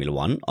r/Formula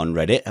One on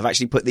Reddit have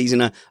actually put these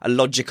in a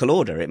logical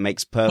order. It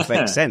makes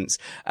perfect sense.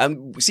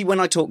 See, when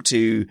I talk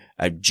to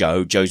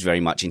Joe's very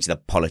much into the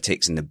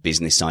politics and the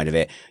business side of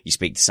it. You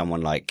speak to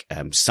someone like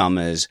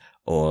Summers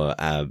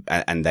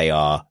and they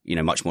are,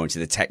 much more into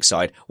the tech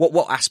side.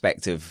 What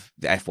aspect of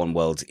the F1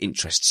 world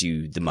interests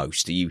you the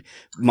most? Are you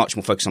much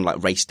more focused on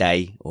like race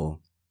day or?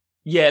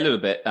 Yeah, a little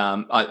bit.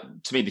 To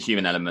me, the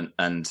human element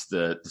and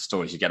the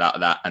stories you get out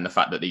of that and the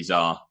fact that these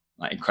are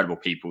like incredible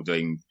people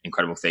doing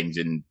incredible things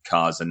in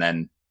cars. And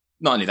then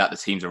not only that, the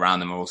teams around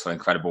them are also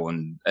incredible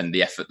and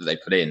the effort that they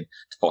put in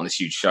to put on this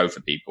huge show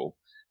for people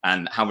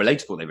and how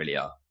relatable they really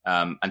are.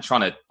 And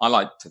I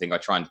like to think I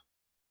try and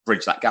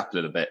bridge that gap a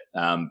little bit,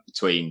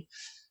 between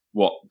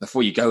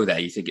before you go there,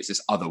 you think it's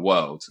this other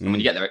world. And when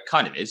you get there, it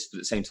kind of is, but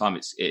at the same time,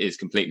 it is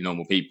completely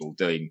normal people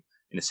doing,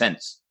 in a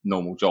sense,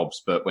 normal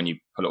jobs. But when you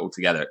put it all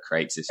together, it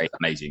creates this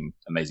amazing,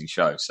 amazing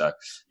show. So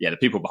yeah, the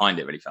people behind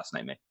it really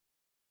fascinate me.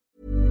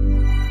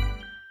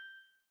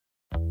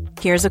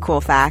 Here's a cool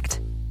fact.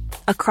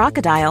 A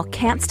crocodile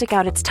can't stick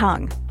out its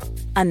tongue.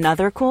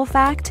 Another cool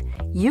fact,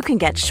 you can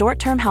get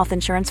short-term health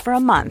insurance for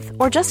a month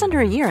or just under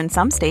a year in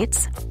some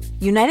states.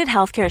 United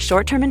Healthcare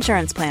short-term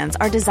insurance plans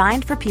are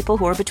designed for people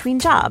who are between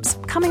jobs,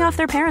 coming off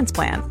their parents'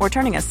 plan, or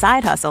turning a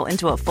side hustle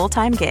into a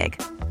full-time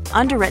gig.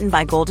 Underwritten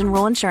by Golden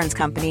Rule Insurance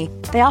Company,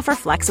 they offer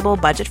flexible,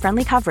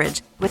 budget-friendly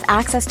coverage with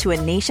access to a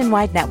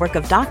nationwide network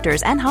of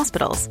doctors and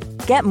hospitals.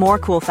 Get more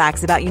cool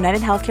facts about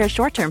United Healthcare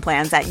short-term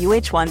plans at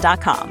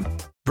uh1.com.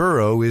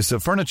 Burrow is a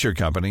furniture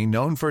company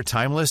known for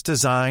timeless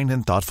design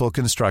and thoughtful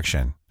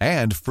construction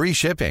and free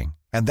shipping,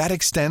 and that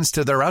extends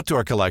to their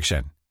outdoor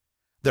collection.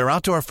 Their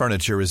outdoor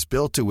furniture is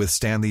built to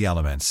withstand the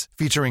elements,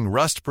 featuring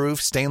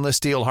rust-proof stainless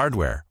steel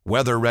hardware,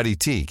 weather-ready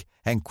teak,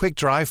 and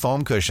quick-dry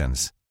foam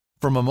cushions.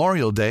 For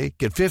Memorial Day,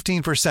 get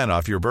 15%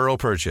 off your Burrow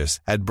purchase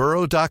at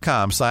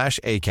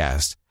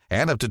burrow.com/ACAST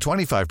and up to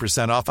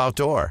 25% off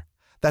outdoor.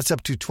 That's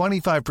up to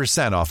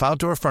 25% off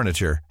outdoor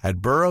furniture at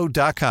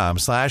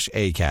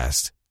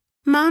burrow.com/ACAST.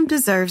 Mom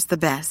deserves the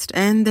best,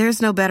 and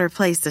there's no better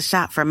place to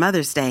shop for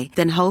Mother's Day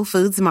than Whole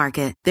Foods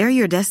Market. They're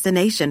your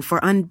destination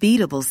for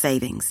unbeatable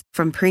savings,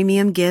 from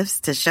premium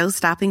gifts to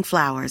show-stopping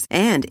flowers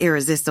and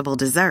irresistible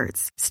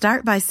desserts.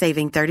 Start by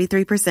saving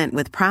 33%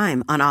 with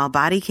Prime on all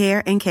body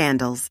care and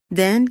candles.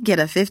 Then get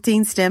a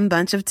 15-stem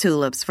bunch of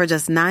tulips for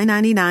just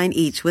 $9.99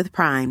 each with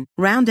Prime.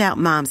 Round out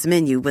Mom's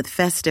menu with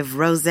festive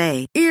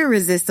rosé,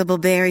 irresistible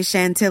berry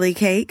chantilly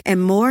cake,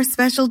 and more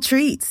special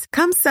treats.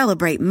 Come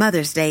celebrate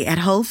Mother's Day at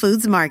Whole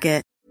Foods Market.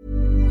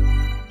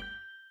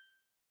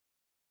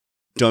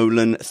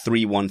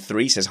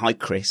 Dolan313 says, "Hi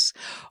Chris,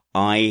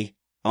 I've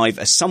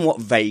a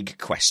somewhat vague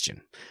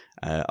question.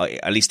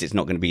 At least it's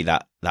not going to be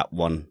that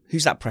one.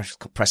 Who's that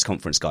press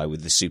conference guy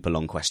with the super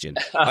long question?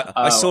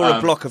 I saw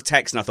a block of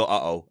text and I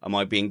thought, am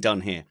I being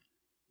done here?"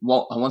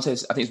 I think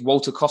it's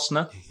Walter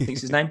Costner. I think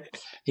it's his name.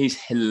 He's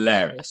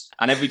hilarious,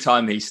 and every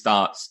time he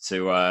starts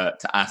to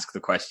ask the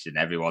question,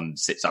 everyone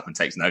sits up and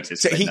takes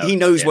notice. So he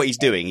knows what he's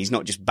doing. He's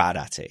not just bad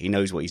at it. He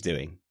knows what he's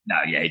doing. No,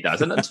 yeah, he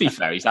does. And to be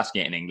fair, he's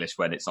asking it in English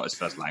when it's not his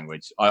first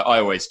language. I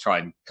always try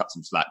and cut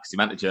some slack because the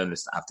amount of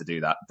journalists that have to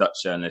do that,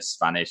 Dutch journalists,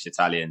 Spanish,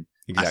 Italian,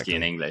 asking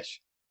in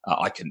English,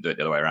 I couldn't do it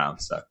the other way around.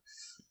 So,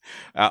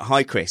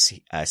 hi Chris,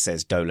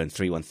 says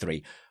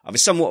Dolan313. I have a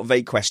somewhat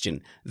vague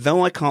question.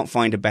 Though I can't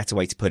find a better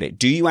way to put it,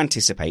 do you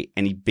anticipate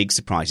any big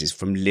surprises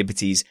from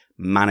Liberty's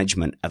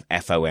management of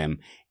FOM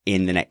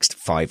in the next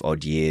 5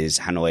 odd years?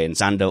 Hanoi and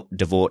Zandvoort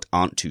de Voort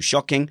aren't too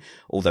shocking,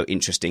 although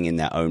interesting in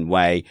their own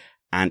way.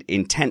 And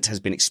intent has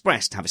been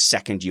expressed to have a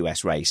second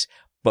US race.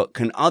 But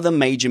can other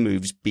major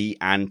moves be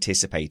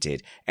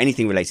anticipated?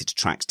 Anything related to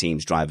tracks,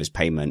 teams, drivers,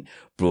 payment,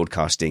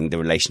 broadcasting, the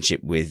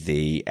relationship with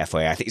the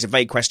FIA? I think it's a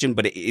vague question,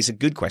 but it is a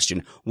good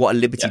question. What are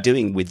Liberty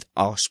doing with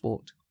our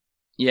sport?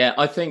 Yeah,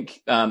 I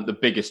think the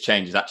biggest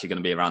change is actually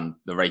going to be around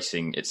the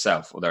racing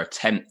itself, or their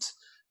attempt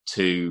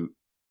to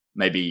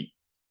maybe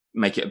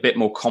make it a bit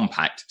more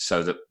compact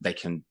so that they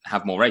can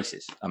have more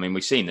races. I mean,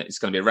 we've seen that it's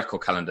going to be a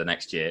record calendar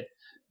next year,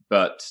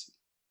 but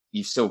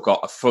you've still got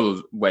a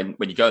full, when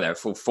you go there, a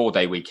full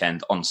 4-day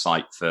weekend on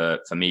site for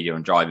media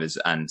and drivers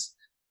and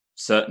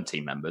certain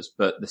team members.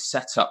 But the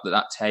setup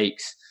that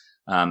takes,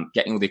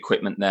 getting all the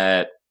equipment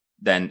there,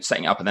 then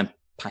setting it up and then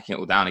packing it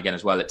all down again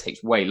as well, it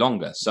takes way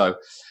longer. So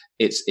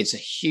it's a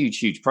huge,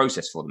 huge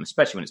process for them,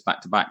 especially when it's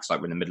back to backs like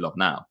we're in the middle of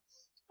now.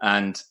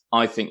 And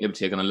I think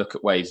Liberty are going to look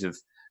at ways of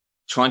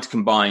trying to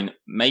combine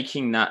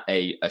making that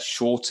a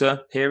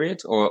shorter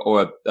period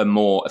or a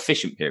more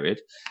efficient period.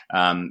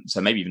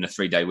 So maybe even a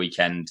 3-day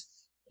weekend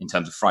in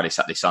terms of Friday,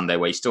 Saturday, Sunday,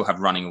 where you still have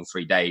running all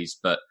 3 days,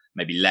 but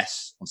maybe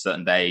less on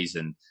certain days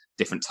and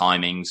different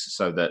timings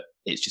so that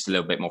it's just a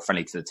little bit more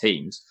friendly to the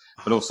teams.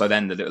 But also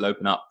then that it'll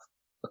open up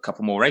a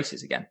couple more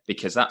races again,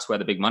 because that's where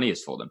the big money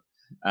is for them.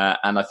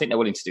 And I think they're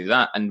willing to do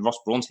that. And Ross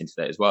Brawn's hinted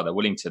at it as well. They're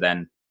willing to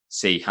then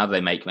see how do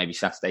they make maybe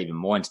Saturday even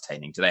more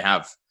entertaining. Do they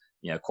have,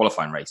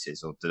 qualifying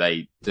races, or do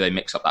they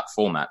mix up that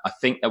format? I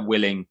think they're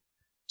willing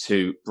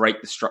to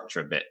break the structure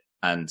a bit.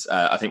 And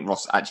I think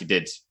Ross actually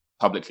did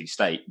publicly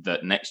state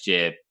that next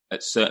year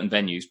at certain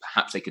venues,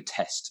 perhaps they could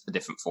test a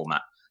different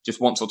format just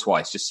once or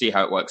twice, just see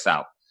how it works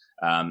out.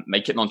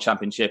 Make it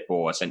non-championship,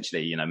 or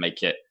essentially,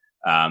 make it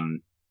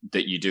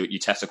that you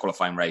test a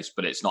qualifying race,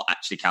 but it's not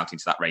actually counting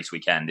to that race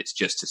weekend. It's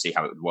just to see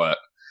how it would work.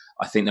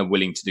 I think they're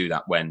willing to do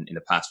that when in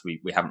the past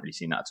we haven't really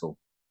seen that at all.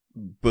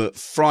 But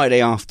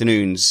Friday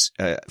afternoons,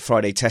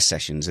 Friday test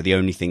sessions are the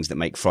only things that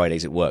make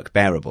Fridays at work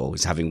bearable,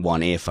 is having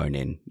one earphone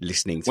in,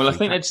 listening to. Well, I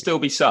think there'd still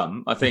be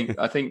some. I think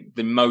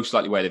the most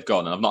likely way they've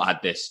gone, and I've not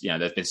had this,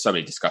 there's been so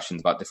many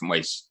discussions about different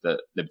ways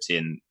that Liberty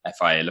and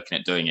FIA are looking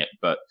at doing it,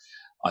 but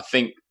I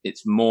think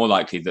it's more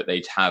likely that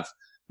they'd have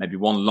maybe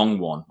one long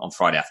one on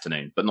Friday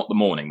afternoon, but not the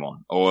morning one,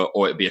 or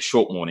it'd be a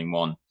short morning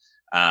one,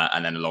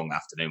 and then a long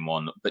afternoon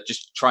one, but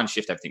just try and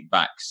shift everything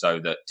back so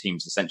that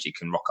teams essentially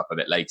can rock up a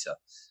bit later.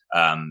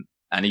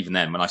 And even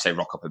then, when I say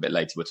rock up a bit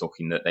later, we're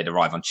talking that they'd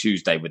arrive on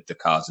Tuesday with the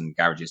cars and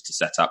garages to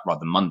set up rather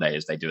than Monday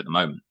as they do at the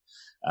moment.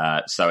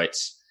 So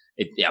it's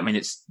the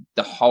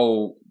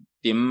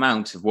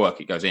amount of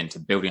work it goes into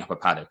building up a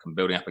paddock and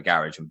building up a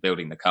garage and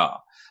building the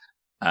car,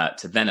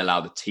 to then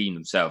allow the team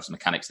themselves,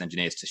 mechanics and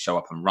engineers, to show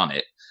up and run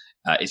it,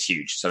 is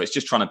huge. So it's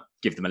just trying to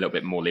give them a little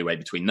bit more leeway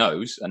between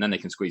those, and then they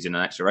can squeeze in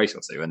an extra race or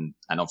two. And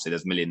obviously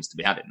there's millions to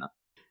be had in that.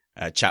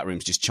 Chat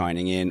room's just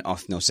chiming in.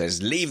 Othnell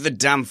says, leave the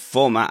damn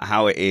format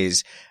how it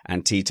is.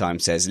 And Tea Time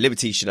says,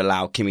 Liberty should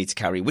allow Kimi to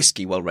carry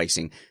whiskey while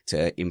racing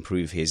to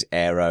improve his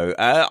aero.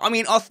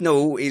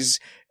 Othnell is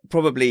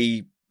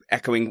probably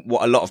echoing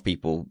what a lot of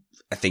people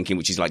are thinking,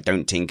 which is like,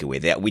 don't tinker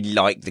with it. We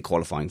like the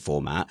qualifying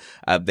format.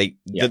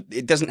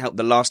 It doesn't help.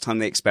 The last time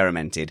they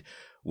experimented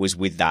was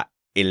with that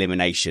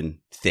elimination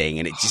thing,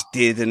 and it just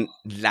didn't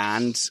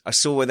land. I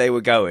saw where they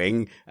were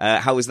going.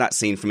 How was that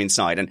seen from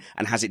inside,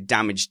 and has it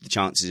damaged the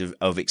chances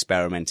of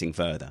experimenting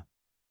further?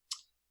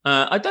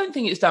 I don't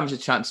think it's damaged the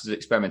chances of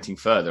experimenting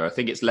further. I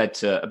think it's led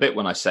to a bit,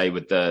 when I say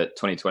with the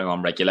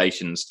 2021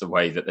 regulations, the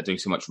way that they're doing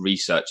so much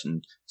research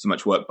and so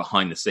much work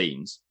behind the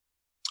scenes.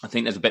 I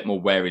think there's a bit more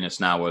wariness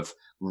now of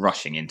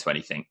rushing into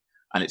anything,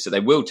 and it's that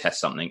they will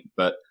test something,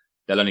 but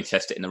they'll only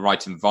test it in the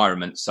right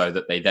environment so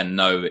that they then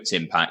know its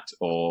impact,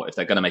 or if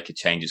they're going to make a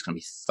change, it's going to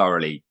be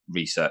thoroughly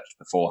researched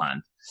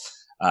beforehand.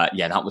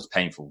 That was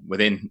painful.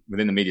 Within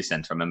the media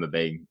centre, I remember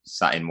being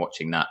sat in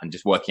watching that and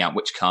just working out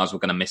which cars were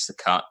going to miss the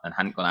cut and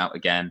hadn't gone out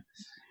again.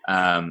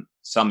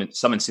 Some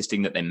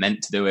insisting that they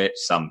meant to do it.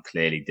 Some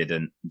clearly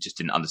didn't, just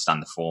didn't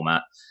understand the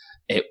format.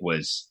 It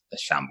was a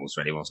shambles,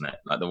 really, wasn't it?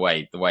 Like the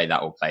way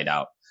that all played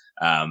out.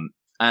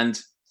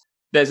 And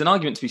there's an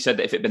argument to be said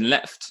that if it had been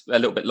left a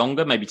little bit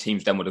longer, maybe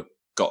teams then would have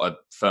got a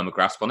firmer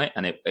grasp on it,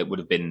 and it would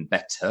have been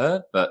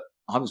better. But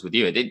I was with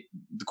you. The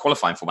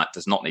qualifying format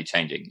does not need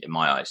changing in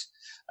my eyes.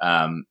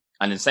 And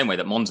in the same way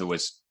that Monza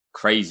was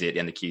crazy at the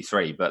end of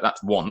Q3, but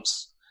that's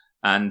once.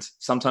 And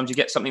sometimes you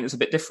get something that's a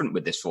bit different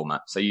with this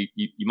format. So you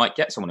might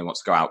get someone who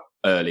wants to go out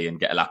early and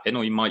get a lap in,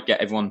 or you might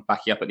get everyone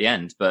backing up at the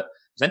end. But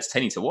it's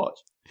entertaining to watch.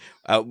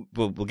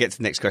 We'll get to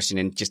the next question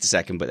in just a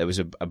second, but there was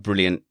a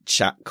brilliant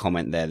chat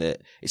comment there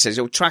that it says,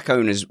 track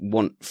owners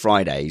want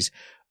Fridays,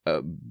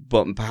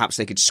 but perhaps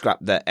they could scrap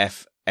the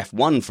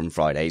F1 from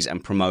Fridays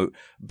and promote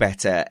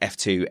better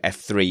F2,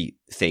 F3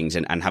 things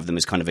and have them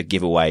as kind of a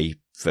giveaway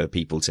for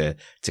people to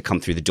come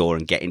through the door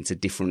and get into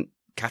different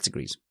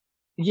categories.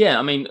 Yeah,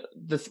 I mean,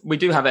 we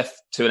do have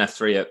F2 and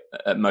F3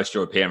 at most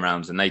European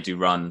rounds, and they do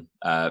run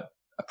a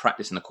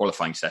practice and a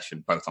qualifying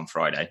session both on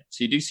Friday.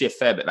 So you do see a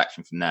fair bit of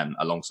action from them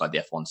alongside the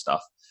F1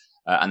 stuff.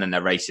 And then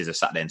their races are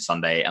Saturday and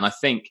Sunday. And I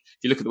think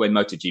if you look at the way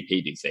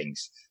MotoGP do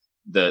things,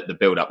 the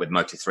build up with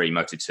Moto3,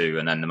 Moto2,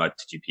 and then the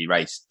MotoGP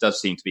race does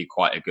seem to be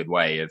quite a good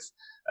way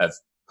of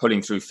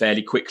pulling through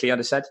fairly quickly, I'd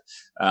have said.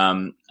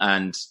 And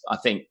I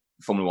think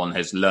Formula One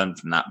has learned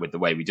from that with the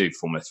way we do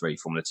Formula 3,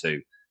 Formula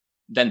 2.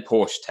 Then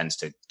Porsche tends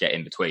to get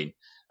in between.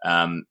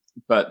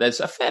 But there's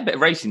a fair bit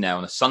of racing now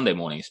on a Sunday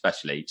morning,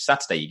 especially.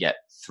 Saturday, you get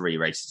 3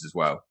 races as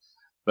well.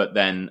 But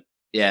then,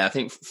 I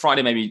think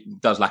Friday maybe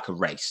does lack a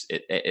race.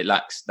 It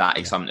lacks that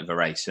excitement of a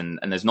race. And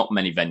there's not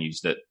many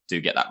venues that do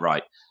get that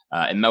right.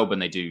 In Melbourne,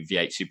 they do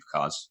V8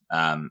 supercars,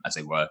 as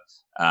they were,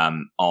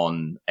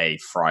 on a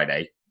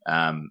Friday.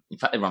 In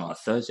fact, they run on a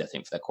Thursday, I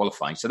think, for their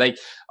qualifying. So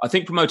I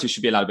think promoters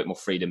should be allowed a bit more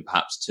freedom,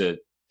 perhaps, to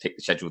pick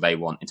the schedule they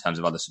want in terms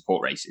of other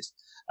support races.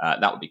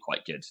 That would be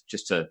quite good,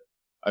 just to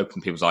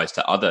open people's eyes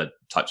to other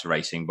types of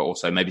racing, but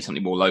also maybe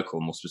something more local,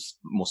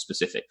 more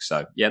specific.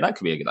 So, that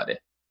could be a good idea.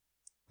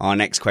 Our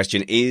next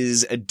question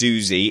is a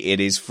doozy. It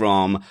is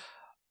from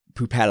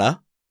Pupella.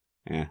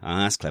 Yeah,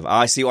 that's clever.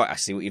 I see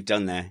what you've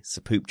done there. It's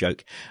a poop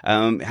joke.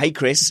 Hey,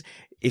 Chris,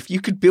 if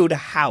you could build a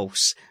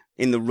house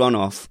in the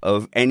runoff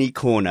of any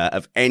corner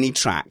of any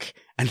track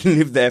and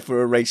live there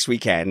for a race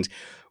weekend,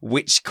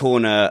 which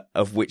corner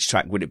of which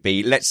track would it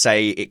be? Let's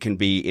say it can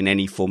be in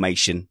any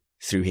formation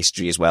through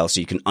history as well, so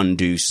you can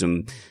undo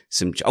some.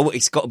 Oh,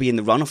 it's got to be in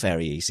the runoff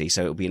area, you see,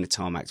 so it'll be in the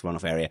tarmac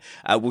runoff area.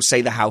 We'll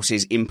say the house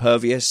is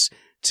impervious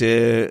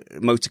to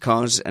motor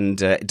cars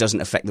and it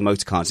doesn't affect the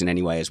motor cars in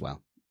any way as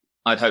well.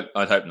 I'd hope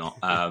not.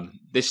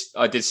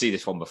 I did see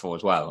this one before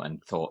as well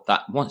and thought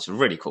that one's a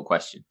really cool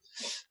question.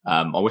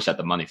 I wish I had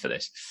the money for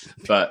this,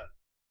 but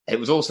it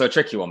was also a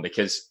tricky one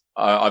because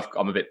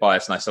I'm a bit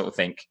biased and I sort of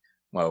think,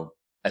 well,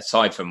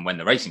 aside from when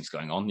the racing's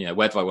going on,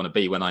 where do I want to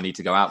be when I need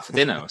to go out for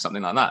dinner or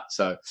something like that?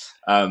 So,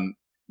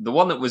 the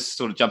one that was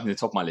sort of jumping to the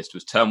top of my list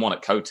was turn 1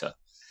 at COTA.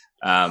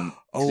 If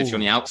you're on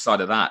the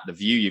outside of that, the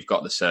view you've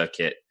got the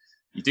circuit,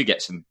 you do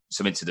get some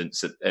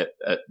incidents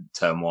at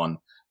turn 1.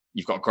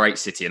 You've got a great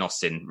city in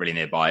Austin really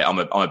nearby. I'm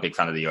a big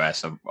fan of the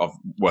US. Of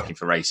working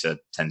for Racer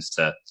tends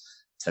to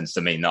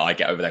mean that I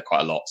get over there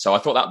quite a lot. So I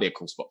thought that'd be a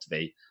cool spot to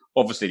be.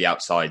 Obviously, the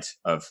outside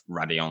of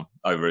Raidillon,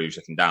 Eau Rouge,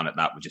 looking down at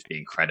that would just be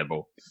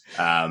incredible.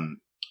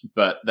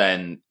 But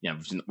then,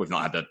 we've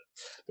not had the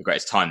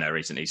greatest time there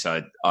recently,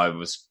 so I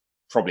was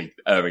probably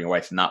erring away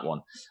from that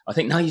one. I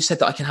think now you said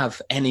that I can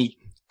have any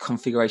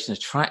configuration of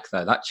track,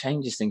 though, that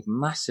changes things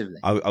massively.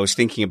 I was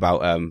thinking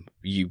about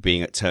you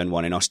being at turn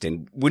 1 in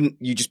Austin. Wouldn't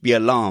you just be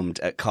alarmed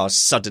at cars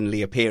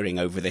suddenly appearing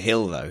over the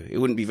hill, though? It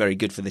wouldn't be very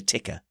good for the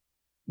ticker.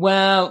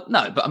 Well,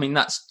 no, but I mean,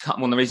 that's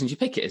one of the reasons you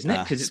pick it, isn't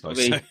it? Because it's got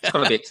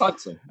to be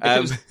exciting.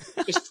 If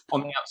it was just on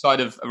the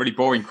outside of a really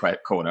boring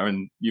corner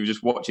and you were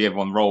just watching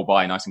everyone roll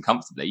by nice and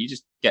comfortably, you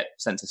just get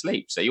sent to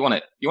sleep. So you want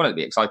it to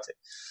be exciting.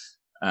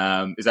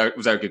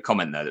 Was there a good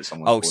comment there that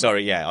someone? Oh,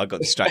 sorry. Yeah, I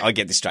got distracted. I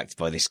get distracted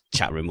by this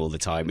chat room all the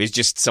time. It's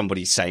just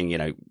somebody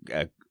saying,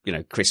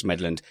 Chris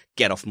Medland,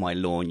 get off my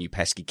lawn, you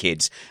pesky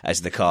kids,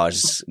 as the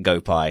cars go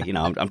by.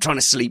 I'm trying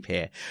to sleep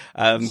here.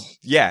 I'll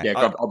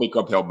be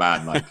grumpy old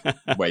man,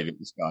 waving at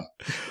the sky.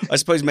 I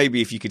suppose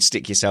maybe if you could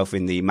stick yourself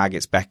in the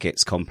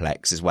Maggots-Beckett's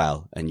complex as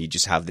well, and you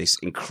just have this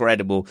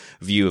incredible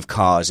view of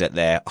cars at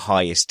their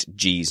highest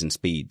Gs and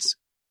speeds.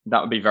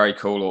 That would be very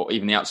cool. Or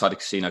even the outside of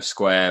Casino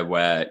Square,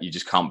 where you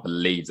just can't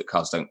believe that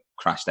cars don't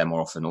crash there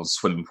more often, or the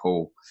swimming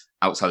pool,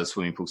 outside the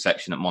swimming pool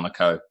section at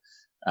Monaco.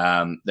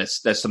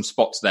 There's some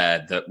spots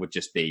there that would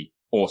just be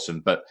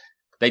awesome, but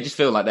they just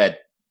feel like they're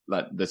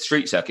like the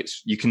street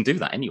circuits. You can do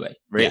that anyway,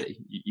 really.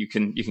 Yeah. You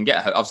can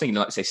get, I was thinking,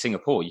 like, say,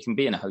 Singapore, you can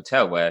be in a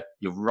hotel where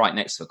you're right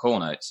next to the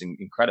corner. It's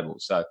incredible.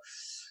 So,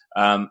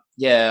 I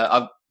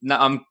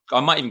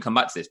might even come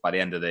back to this by the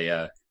end of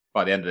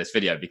this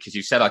video, because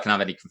you said I can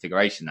have any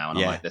configuration now, and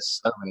I'm like,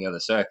 there's so many other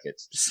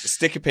circuits.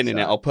 Stick a pin in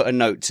it. I'll put a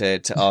note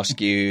to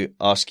ask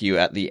you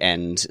at the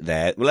end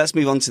there. Well, let's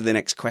move on to the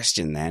next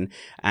question then,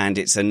 and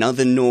it's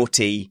another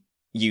naughty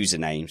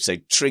username. So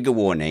trigger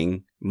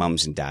warning,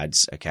 mums and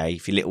dads. Okay,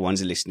 if your little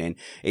ones are listening,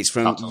 it's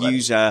from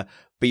user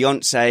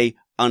Beyonce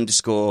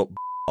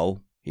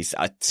 _.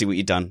 I see what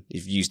you've done.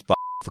 You've used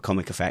for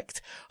comic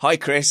effect. Hi,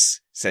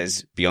 Chris,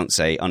 says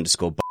Beyonce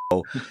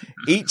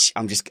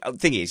 _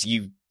 thing is,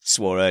 you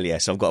swore earlier,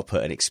 so I've got to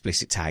put an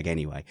explicit tag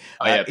anyway.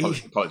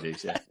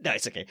 Apologies. Yeah. No,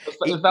 it's okay.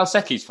 It was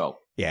Valsecchi's fault.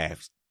 Yeah.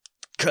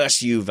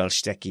 Curse you,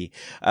 Valsecchi.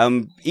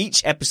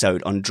 Each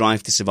episode on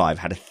Drive to Survive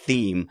had a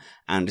theme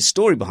and a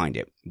story behind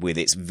it, with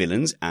its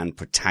villains and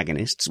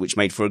protagonists, which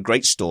made for a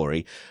great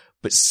story.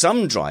 But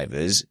some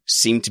drivers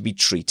seem to be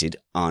treated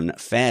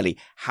unfairly.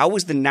 How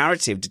was the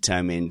narrative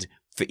determined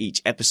for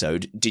each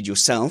episode? Did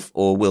yourself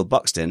or Will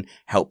Buxton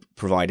help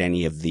provide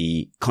any of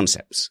the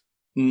concepts?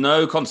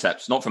 No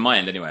concepts, not from my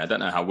end anyway. I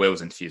don't know how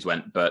Will's interviews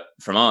went, but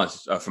from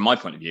my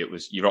point of view, it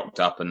was you rocked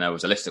up and there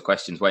was a list of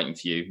questions waiting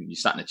for you. You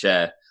sat in a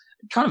chair,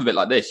 kind of a bit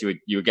like this. You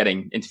were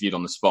getting interviewed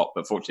on the spot,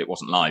 but fortunately it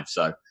wasn't live,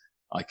 so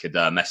I could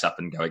mess up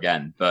and go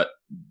again. But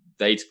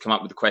they'd come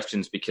up with the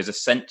questions because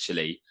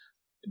essentially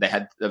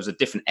there was a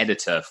different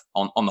editor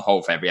on the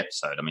whole for every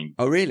episode. I mean,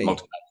 oh really?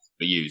 Multiple editors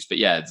were used, but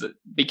yeah,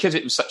 because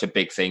it was such a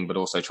big thing, but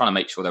also trying to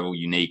make sure they're all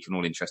unique and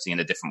all interesting in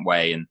a different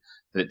way, and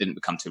that it didn't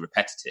become too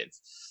repetitive.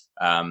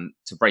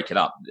 To break it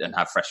up and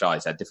have fresh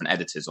eyes, had different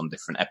editors on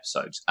different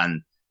episodes.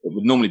 And it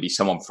would normally be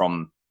someone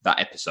from that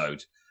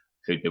episode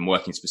who'd been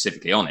working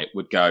specifically on it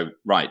would go,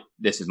 right,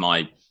 this is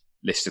my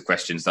list of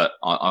questions that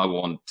I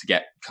want to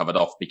get covered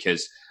off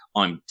because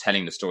I'm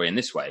telling the story in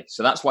this way.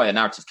 So that's why a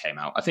narrative came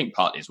out. I think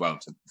partly as well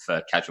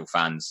for casual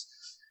fans,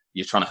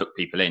 you're trying to hook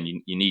people in.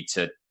 You need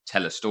to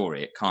tell a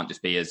story. It can't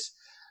just be as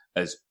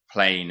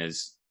plain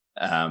as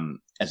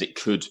it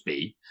could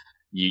be.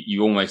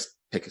 You almost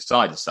pick a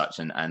side as such.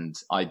 And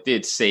I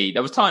did see,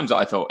 there was times that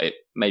I thought it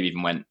maybe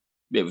even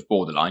it was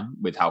borderline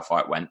with how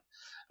far it went.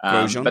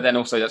 But then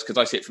also that's because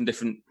I see it from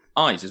different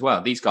eyes as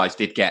well. These guys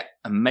did get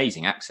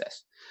amazing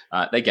access.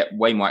 They get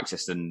way more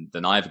access than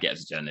I ever get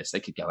as a journalist. They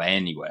could go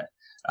anywhere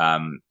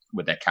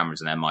with their cameras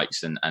and their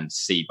mics and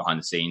see behind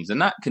the scenes.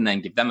 And that can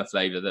then give them a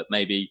flavour that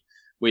maybe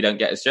we don't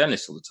get as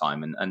journalists all the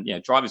time.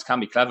 And drivers can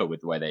be clever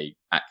with the way they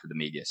act with the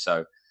media.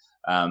 So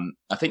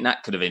I think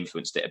that could have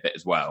influenced it a bit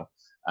as well.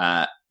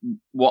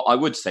 What I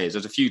would say is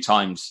there's a few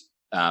times,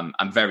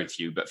 and very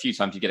few, but a few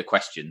times you get a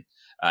question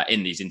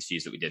in these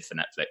interviews that we did for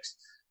Netflix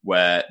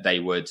where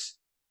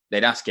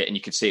they'd ask it and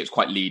you could see it was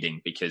quite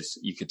leading because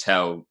you could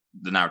tell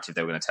the narrative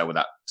they were going to tell with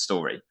that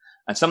story.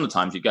 And some of the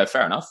times you'd go,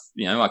 fair enough,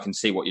 I can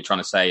see what you're trying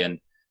to say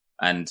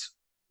and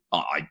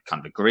I kind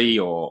of agree,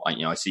 or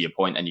I see your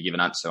point, and you give an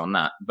answer on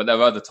that. But there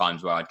were other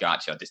times where I'd go,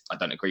 actually, I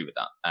don't agree with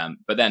that.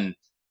 But then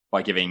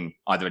by giving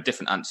either a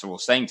different answer or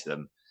saying to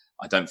them,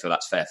 I don't feel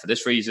that's fair for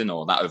this reason,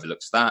 or that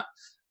overlooks that,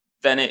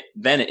 then it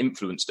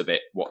influenced a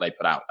bit what they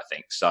put out, I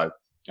think. So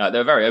they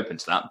were very open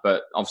to that,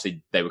 but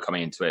obviously they were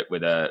coming into it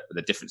with a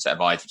different set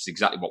of eyes, which is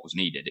exactly what was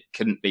needed. It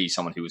couldn't be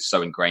someone who was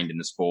so ingrained in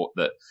the sport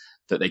that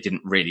they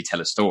didn't really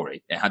tell a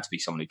story. It had to be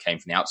someone who came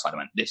from the outside and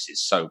went, this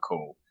is so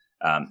cool.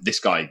 This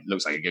guy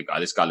looks like a good guy.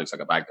 This guy looks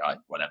like a bad guy,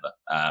 whatever.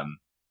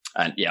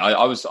 And yeah,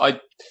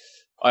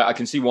 I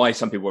can see why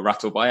some people were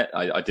rattled by it.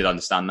 I did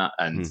understand that.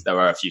 And there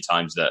were a few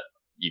times that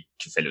you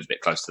could feel it was a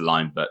bit close to the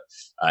line, but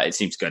it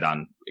seemed to go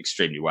down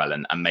extremely well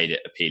and made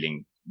it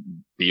appealing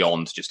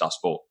beyond just our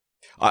sport.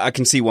 I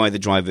can see why the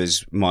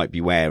drivers might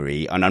be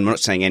wary. And I'm not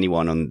saying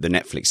anyone on the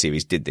Netflix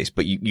series did this,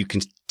 but you can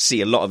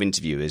see a lot of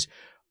interviewers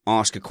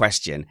ask a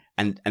question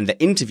and the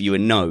interviewer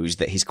knows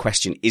that his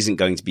question isn't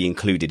going to be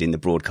included in the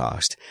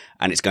broadcast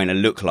and it's going to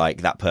look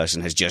like that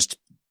person has just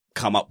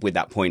come up with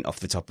that point off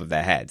the top of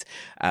their head.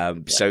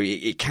 So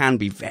it can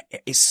be,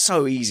 it's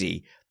so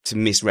easy to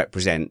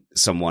misrepresent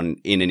someone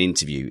in an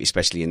interview,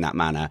 especially in that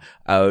manner.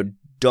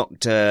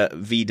 Dr.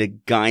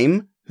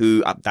 Wiedegeim,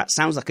 who, that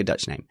sounds like a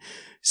Dutch name,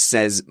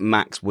 says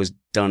Max was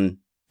done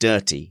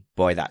dirty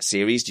by that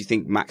series. Do you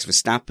think Max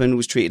Verstappen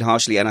was treated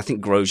harshly? And I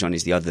think Grosjean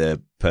is the other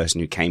person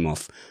who came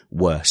off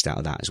worst out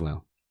of that as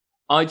well.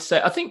 I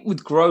think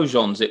with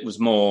Grosjean's, it was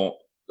more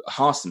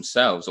Haas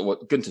themselves, or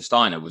what Gunther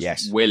Steiner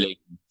was willing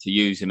to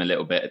use him a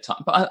little bit at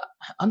time. But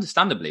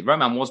understandably,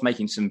 Roman was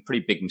making some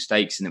pretty big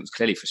mistakes and it was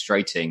clearly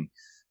frustrating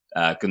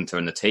Gunther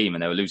and the team,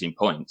 and they were losing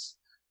points.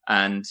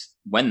 And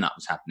when that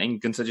was happening,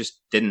 Gunther just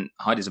didn't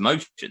hide his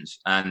emotions.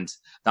 And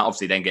that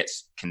obviously then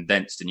gets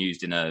condensed and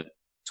used in a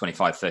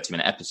 25,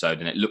 30-minute episode,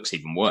 and it looks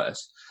even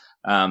worse.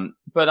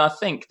 But I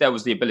think there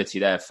was the ability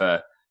there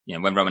for,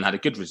 when Roman had a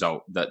good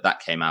result, that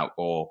came out,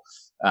 or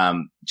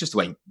just the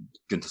way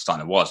Gunther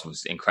Steiner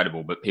was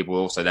incredible. But people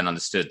also then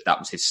understood that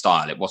was his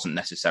style. It wasn't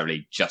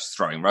necessarily just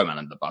throwing Roman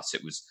under the bus.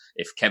 It was,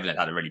 if Kevin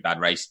had a really bad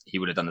race, he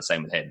would have done the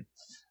same with him.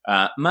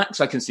 Max,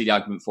 I can see the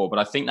argument for, but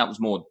I think that was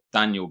more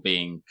Daniel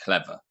being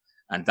clever.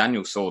 And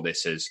Daniel saw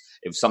this as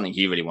it was something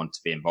he really wanted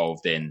to be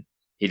involved in.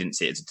 He didn't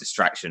see it as a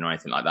distraction or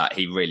anything like that.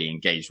 He really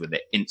engaged with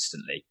it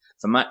instantly.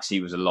 For Max,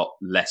 he was a lot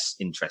less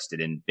interested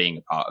in being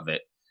a part of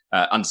it.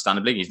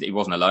 Understandably, he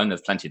wasn't alone.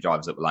 There's plenty of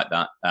drivers that were like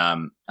that.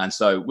 And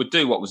so would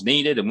do what was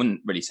needed and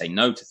wouldn't really say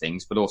no to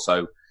things, but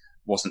also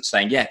wasn't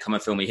saying, yeah, come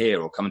and film me here,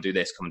 or come and do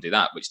this, come and do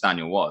that, which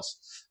Daniel was.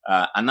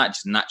 And that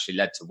just naturally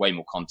led to way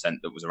more content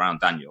that was around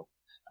Daniel.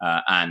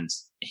 And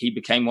he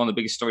became one of the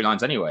biggest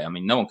storylines anyway. I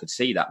mean, no one could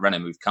see that Renault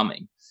move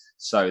coming.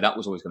 So that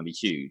was always going to be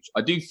huge.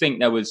 I do think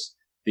there was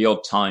the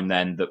odd time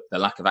then that the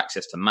lack of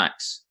access to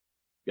Max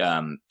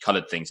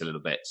coloured things a little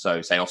bit.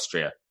 So say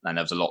Austria, and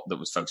there was a lot that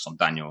was focused on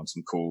Daniel and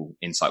some cool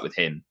insight with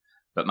him.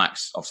 But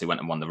Max obviously went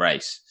and won the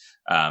race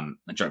and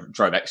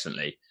drove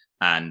excellently.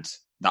 And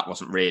that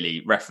wasn't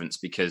really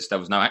referenced because there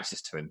was no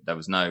access to him. There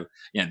was no,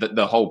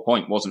 the whole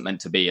point wasn't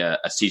meant to be a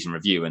season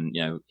review and,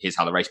 here's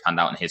how the race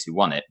panned out and here's who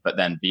won it. But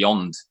then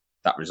beyond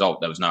that result,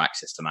 there was no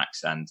access to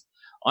Max. And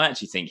I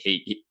actually think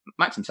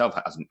Max himself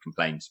hasn't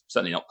complained,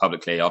 certainly not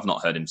publicly. I've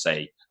not heard him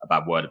say a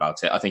bad word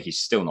about it. I think he's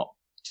still not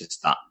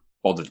just that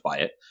bothered by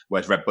it,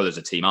 whereas Red Bull as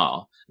a team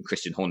are, and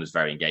Christian Horner's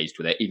very engaged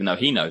with it, even though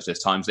he knows there's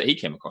times that he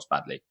came across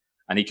badly.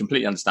 And he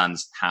completely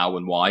understands how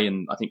and why.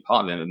 And I think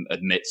part of him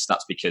admits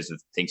that's because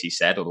of things he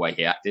said or the way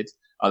he acted.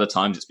 Other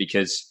times it's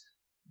because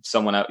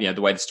someone else,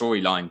 the way the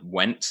storyline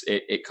went,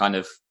 it kind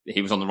of,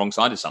 he was on the wrong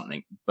side of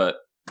something. But,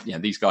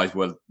 these guys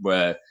were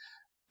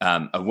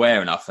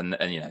aware enough and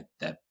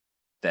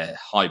they're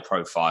high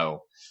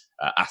profile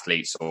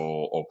athletes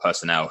or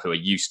personnel who are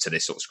used to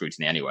this sort of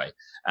scrutiny anyway.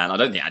 And I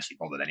don't think it actually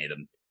bothered any of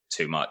them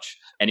too much.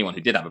 Anyone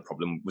who did have a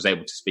problem was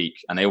able to speak,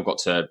 and they all got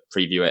to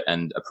preview it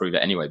and approve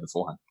it anyway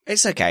beforehand.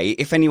 It's okay.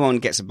 If anyone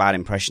gets a bad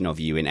impression of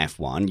you in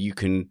F1, you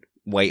can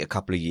wait a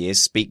couple of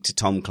years, speak to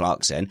Tom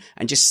Clarkson,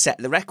 and just set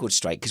the record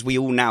straight, because we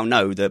all now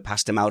know that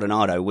Pastor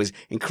Maldonado was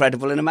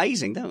incredible and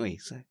amazing, don't we?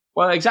 So,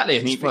 well, exactly.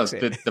 And he was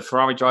the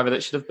Ferrari driver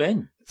that should have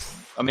been.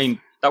 I mean,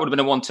 that would have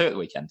been a 1-2 at the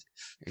weekend.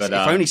 But,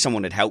 if only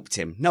someone had helped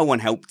him. No one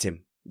helped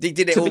him. He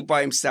did it all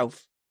by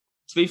himself.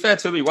 To be fair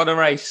to him, he won a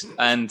race,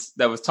 and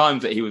there was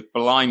times that he was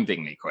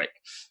blindingly quick.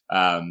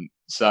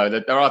 So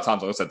there are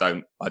times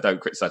I don't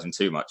criticize him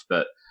too much,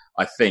 but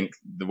I think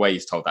the way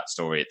he's told that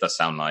story, it does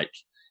sound like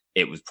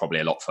it was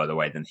probably a lot further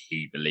away than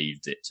he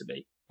believed it to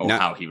be, or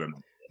how he remembered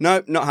it.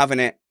 No, not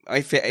having it.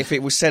 If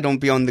it was said on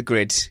Beyond the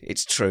Grid,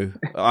 it's true.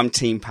 I'm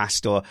Team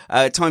Pastor.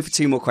 Time for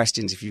 2 more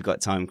questions if you've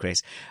got time,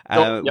 Chris.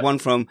 Yep. One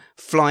from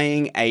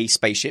Flying a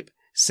Spaceship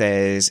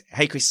says,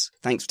 hey, Chris,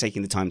 thanks for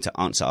taking the time to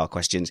answer our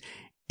questions.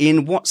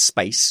 In what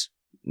space,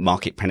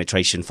 market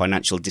penetration,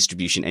 financial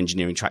distribution,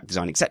 engineering, track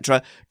design,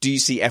 etc., do you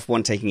see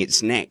F1 taking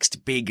its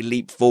next big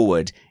leap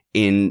forward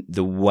in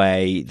the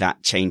way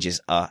that changes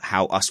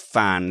how us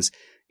fans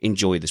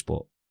enjoy the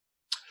sport?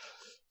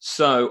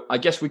 So I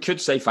guess we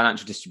could say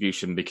financial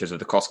distribution because of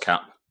the cost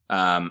cap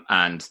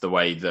and the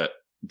way that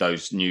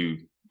those new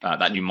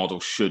that new model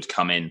should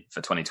come in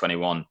for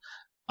 2021.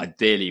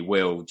 Ideally,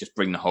 will just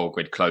bring the whole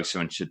grid closer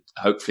and should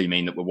hopefully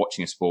mean that we're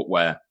watching a sport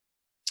where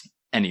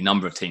any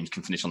number of teams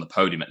can finish on the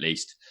podium at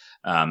least,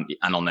 and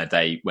on their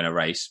day win a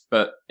race.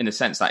 But in a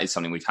sense, that is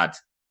something we've had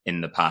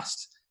in the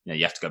past.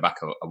 You have to go back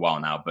a while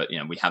now, but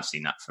we have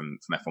seen that from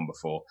F1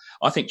 before.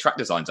 I think track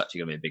design is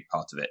actually going to be a big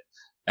part of it.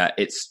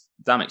 It's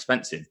damn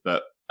expensive,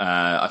 but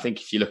I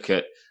think if you look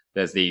at,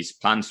 there's these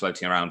plans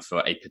floating around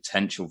for a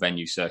potential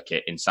venue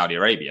circuit in Saudi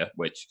Arabia,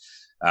 which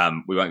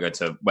we won't go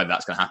into whether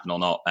that's going to happen or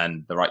not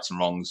and the rights and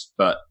wrongs,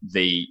 but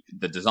the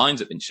designs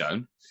that have been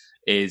shown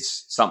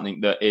is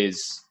something that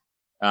is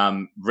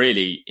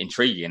really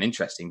intriguing and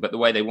interesting. But the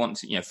way they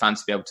want fans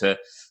to be able to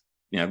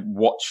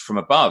watch from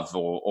above,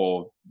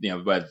 or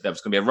where there's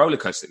going to be a roller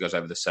coaster that goes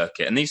over the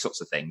circuit and these sorts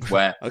of things,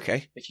 where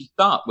okay, if you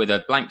start with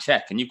a blank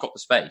check and you've got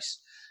the space,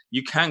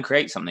 you can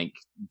create something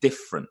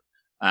different.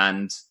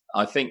 And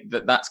I think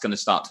that that's going to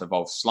start to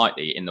evolve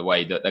slightly in the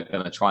way that they're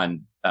going to try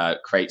and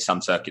create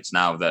some circuits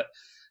now that,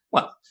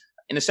 well,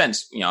 in a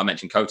sense, I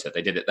mentioned COTA,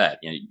 they did it there.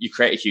 You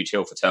create a huge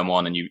hill for turn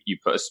one and you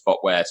put a spot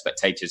where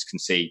spectators can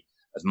see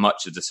as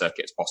much of the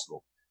circuit as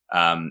possible.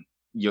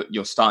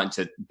 You're starting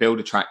to build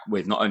a track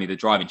with not only the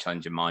driving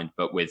challenge in mind,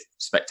 but with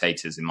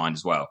spectators in mind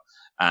as well.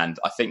 And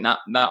I think that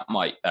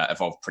might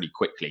evolve pretty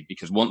quickly,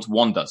 because once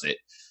one does it,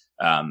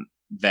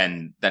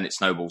 then it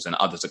snowballs and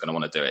others are going to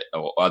want to do it,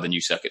 or other new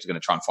circuits are going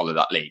to try and follow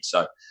that lead.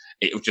 So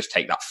it will just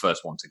take that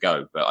first one to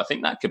go. But I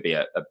think that could be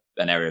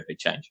an area of big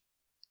change.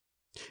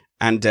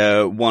 And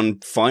one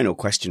final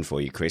question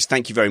for you, Chris.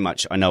 Thank you very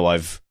much. I know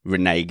I've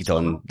reneged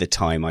on the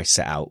time I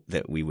set out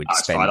that we would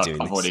spend doing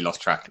this. I've already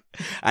lost track.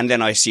 And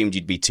then I assumed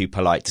you'd be too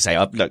polite to say,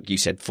 oh, look, you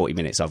said 40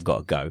 minutes, I've got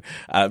to go.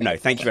 No,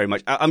 thank you very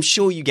much. I'm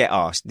sure you get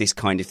asked this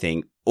kind of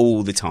thing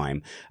all the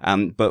time.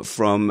 But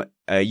from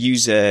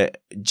user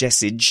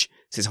Jessage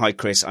says, hi,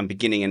 Chris, I'm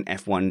beginning an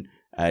F1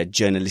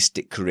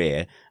 journalistic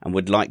career and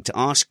would like to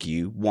ask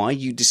you why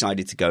you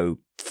decided to go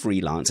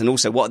freelance, and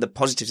also what are the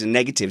positives and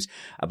negatives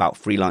about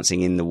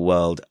freelancing in the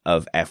world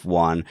of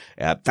F1.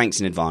 Thanks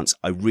in advance.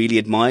 I really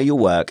admire your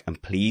work and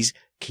please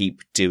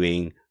keep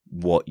doing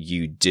what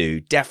you do.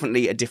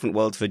 Definitely a different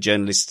world for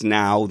journalists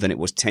now than it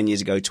was 10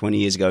 years ago, 20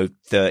 years ago,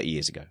 30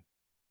 years ago.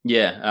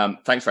 Yeah.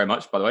 Thanks very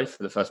much, by the way,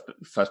 for the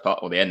first part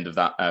or the end of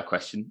that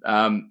question.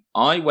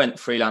 I went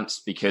freelance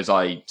because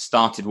I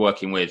started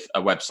working with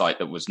a website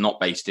that was not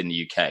based in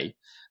the UK,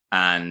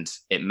 and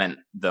it meant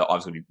that I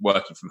was going to be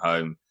working from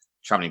home,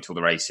 traveling to all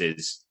the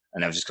races,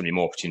 and there was just going to be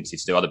more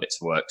opportunities to do other bits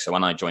of work. So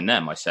when I joined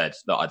them, I said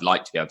that I'd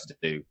like to be able to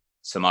do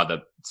some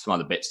other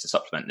bits to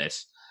supplement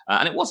this.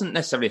 And it wasn't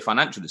necessarily a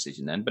financial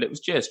decision then, but it was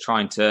just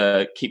trying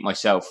to keep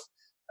myself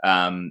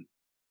kind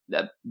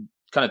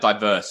of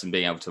diverse and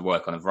being able to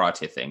work on a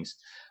variety of things.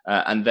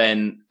 And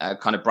then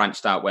kind of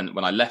branched out when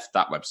I left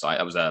that website.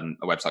 That was a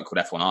website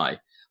called F1i.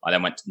 I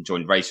then went and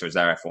joined Racer as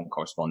their F1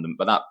 correspondent,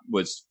 but that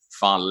was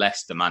far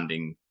less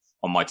demanding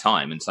on my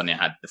time, and suddenly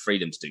I had the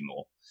freedom to do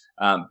more.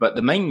 But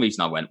the main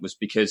reason I went was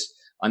because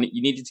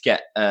you needed to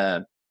get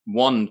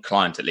one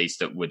client at least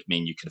that would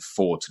mean you could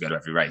afford to go to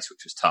every race,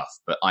 which was tough.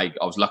 But I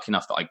was lucky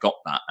enough that I got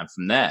that. And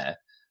from there,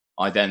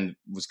 I then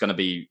was going to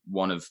be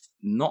one of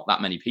not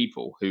that many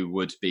people who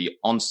would be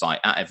on site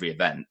at every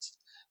event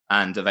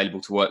and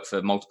available to work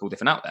for multiple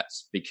different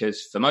outlets.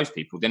 Because for most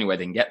people, the only way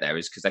they can get there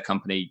is because their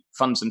company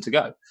funds them to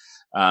go.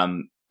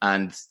 And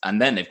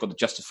then they've got to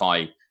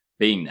justify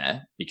being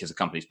there because the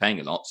company's paying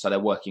a lot. So they're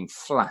working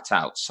flat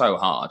out so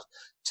hard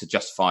to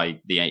justify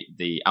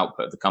the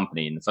output of the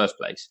company in the first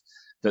place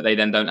that they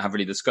then don't have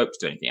really the scope to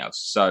do anything else.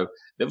 So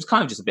there was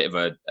kind of just a bit of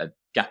a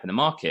gap in the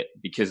market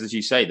because, as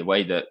you say, the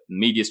way that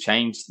media's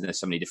changed, there's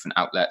so many different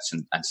outlets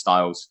and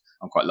styles.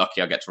 I'm quite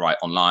lucky. I get to write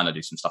online. I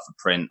do some stuff for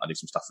print. I do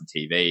some stuff for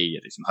TV. I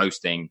do some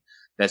hosting.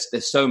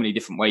 There's so many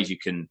different ways you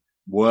can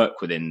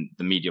work within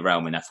the media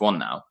realm in F1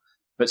 now.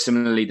 But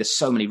similarly, there's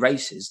so many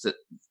races that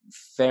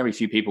very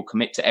few people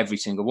commit to every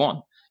single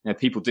one.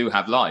 People do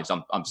have lives.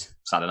 I'm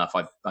sad enough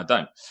I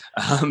don't.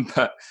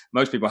 But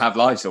most people have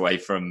lives away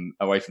from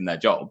their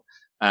job.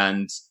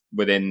 And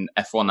within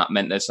F1, that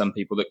meant there's some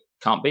people that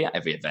can't be at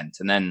every event.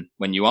 And then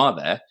when you are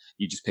there,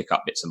 you just pick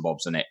up bits and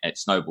bobs and it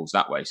snowballs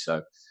that way.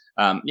 So,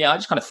 I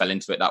just kind of fell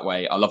into it that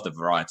way. I love the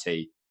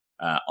variety.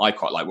 I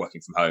quite like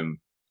working from home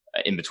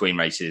in between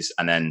races.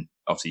 And then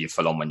obviously you're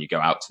full on when you go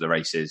out to the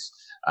races.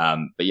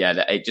 But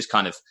yeah, it just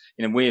kind of,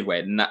 in a weird way,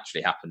 it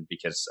naturally happened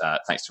because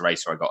thanks to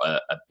Racer, I got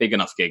a big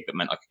enough gig that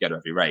meant I could go to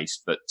every race,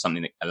 but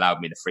something that allowed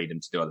me the freedom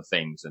to do other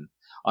things. And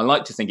I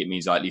like to think it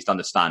means I at least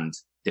understand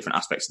different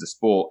aspects of the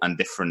sport and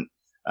different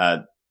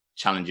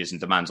challenges and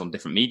demands on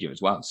different media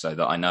as well, so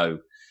that I know,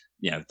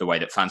 the way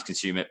that fans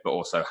consume it, but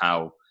also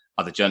how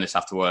other journalists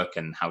have to work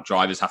and how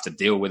drivers have to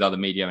deal with other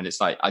media. And it's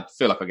like, I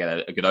feel like I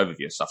get a good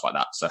overview of stuff like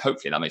that. So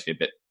hopefully that makes me a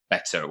bit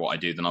better at what I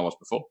do than I was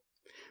before.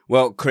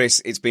 Well,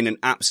 Chris, it's been an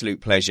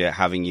absolute pleasure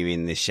having you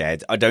in this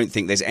shed. I don't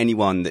think there's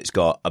anyone that's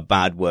got a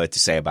bad word to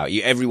say about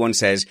you. Everyone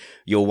says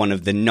you're one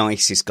of the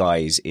nicest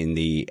guys in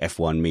the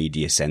F1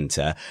 media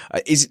centre.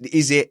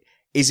 Is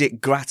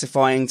it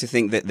gratifying to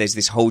think that there's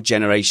this whole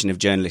generation of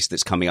journalists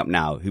that's coming up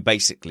now who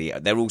basically,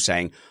 they're all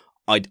saying,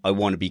 I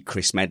want to be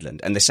Chris Medland.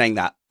 And they're saying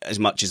that as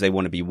much as they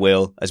want to be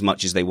Will, as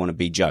much as they want to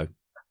be Joe.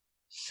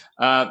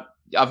 I've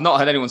not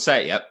heard anyone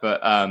say it yet,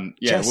 but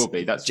it will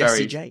be. That's Jesse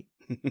very... J.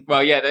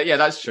 Well, yeah,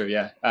 that's true.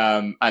 Yeah.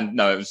 And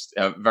no, it was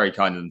very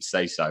kind of them to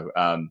say so.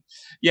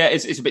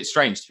 It's a bit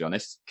strange, to be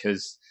honest,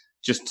 because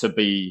just to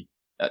be,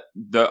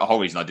 the whole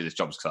reason I do this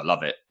job is because I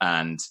love it.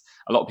 And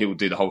a lot of people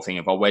do the whole thing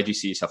of, where do you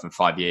see yourself in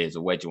 5 years,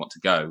 or where do you want to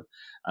go?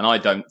 And I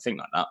don't think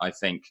like that. I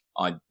think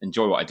I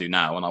enjoy what I do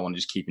now, and I want to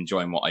just keep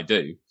enjoying what I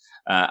do.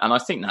 And I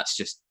think that's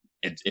just,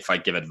 if I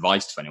give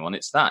advice to anyone,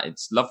 it's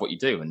love what you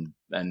do.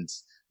 And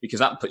because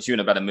that puts you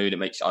in a better mood.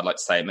 I'd like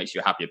to say it makes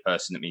you a happier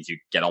person. It means you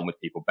get on with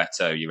people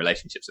better. Your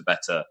relationships are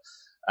better.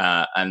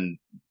 And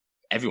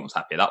everyone's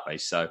happy that way.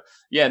 So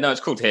it's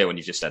cool to hear when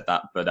you just said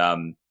that. But,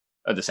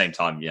 at the same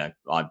time,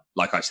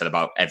 like I said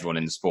about everyone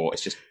in the sport,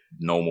 it's just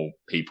normal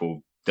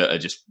people that are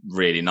just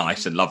really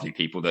nice and lovely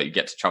people that you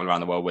get to travel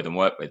around the world with and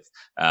work with.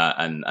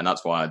 And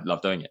that's why I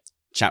love doing it.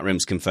 Chat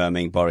room's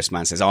confirming. Boris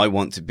Mann says, I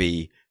want to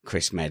be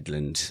Chris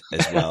Medland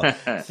as well.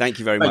 Thank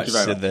you very much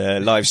to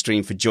the live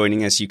stream for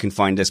joining us. You can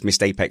find us,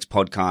 Missed Apex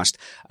Podcast.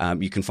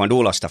 You can find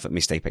all our stuff at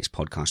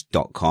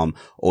missedapexpodcast.com,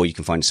 or you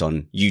can find us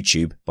on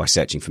YouTube by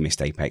searching for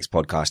Missed Apex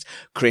Podcast.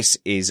 Chris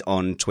is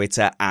on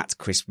Twitter at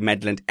Chris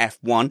Medland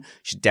F1. You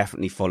should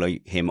definitely follow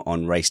him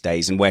on race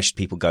days. And where should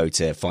people go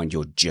to find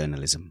your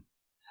journalism?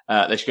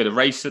 They should go to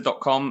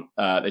racer.com.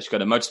 They should go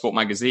to Motorsport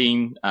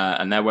Magazine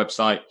and their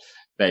website.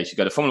 They should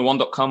go to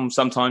Formula1.com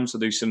sometimes to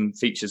do some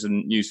features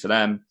and news for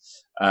them.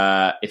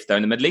 If they're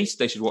in the Middle East,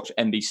 they should watch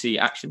NBC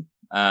Action.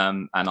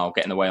 And I'll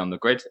get in the way on the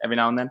grid every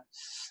now and then.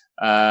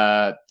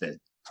 There's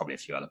probably a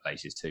few other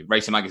places too.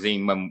 Racer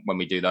Magazine, when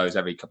we do those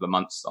every couple of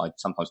months, I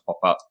sometimes pop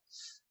up.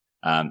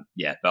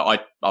 But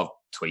I'll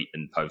tweet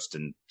and post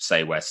and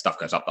say where stuff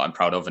goes up that I'm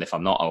proud of. And if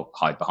I'm not, I'll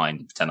hide behind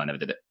and pretend I never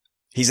did it.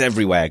 He's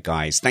everywhere,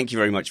 guys. Thank you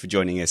very much for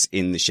joining us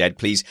in the shed.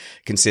 Please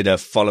consider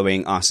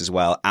following us as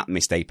well at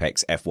Missed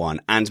Apex F1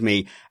 and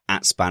me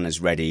at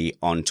Spanners Ready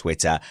on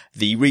Twitter.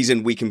 The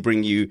reason we can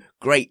bring you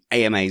great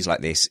AMAs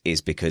like this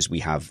is because we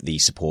have the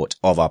support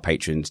of our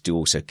patrons. Do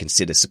also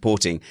consider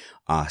supporting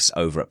us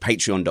over at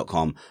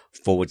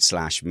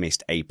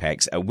patreon.com/Missed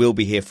Apex. We'll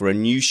be here for a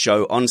new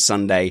show on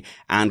Sunday,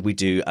 and we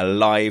do a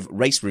live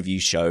race review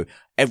show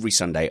every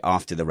Sunday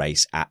after the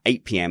race at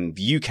 8 p.m.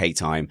 UK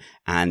time,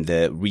 and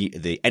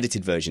the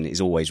edited version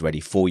is always ready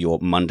for your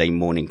Monday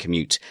morning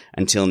commute.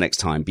 Until next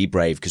time, be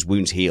brave, because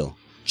wounds heal,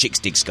 chicks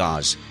dig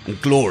scars,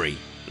 and glory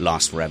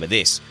lasts forever.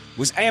 This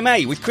was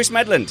AMA with Chris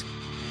Medland.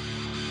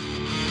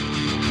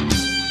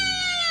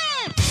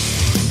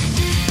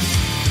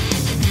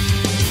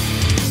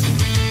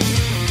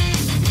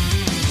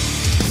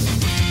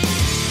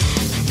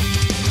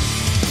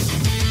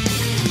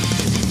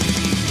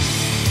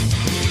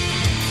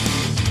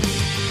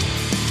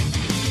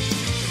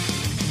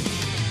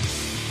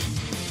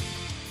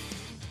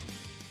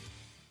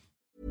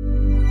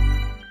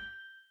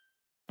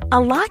 A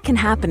lot can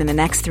happen in the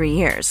next 3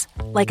 years.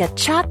 Like a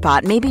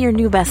chatbot may be your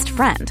new best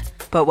friend.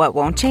 But what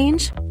won't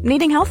change?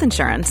 Needing health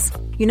insurance.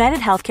 United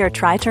Healthcare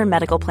Tri-Term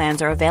Medical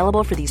Plans are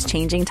available for these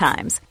changing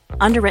times.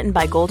 Underwritten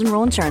by Golden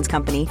Rule Insurance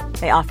Company,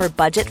 they offer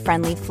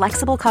budget-friendly,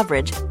 flexible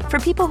coverage for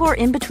people who are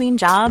in between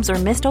jobs or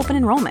missed open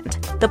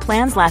enrollment. The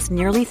plans last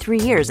nearly 3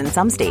 years in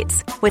some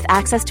states, with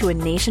access to a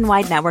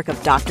nationwide network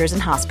of doctors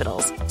and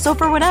hospitals. So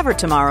for whatever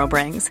tomorrow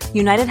brings,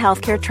 United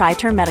Healthcare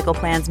Tri-Term Medical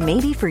Plans may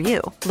be for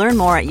you. Learn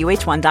more at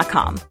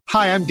uh1.com.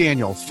 Hi, I'm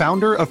Daniel,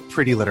 founder of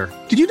Pretty Litter.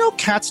 Did you know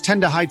cats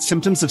tend to hide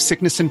symptoms of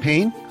sickness and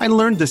pain? I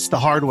learned this the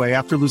hard way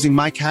after losing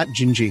my cat,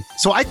 Gingy.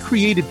 So I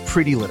created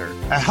Pretty Litter,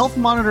 a health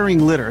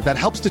monitoring litter that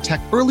helps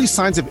detect early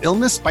signs of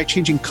illness by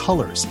changing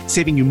colors,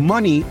 saving you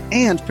money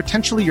and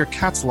potentially your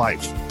cat's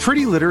life.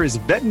 Pretty Litter is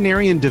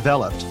veterinarian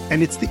developed,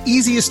 and it's the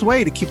easiest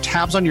way to keep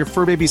tabs on your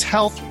fur baby's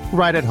health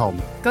right at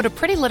home. Go to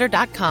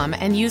prettylitter.com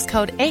and use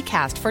code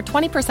ACAST for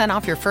 20%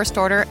 off your first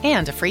order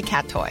and a free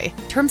cat toy.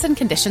 Terms and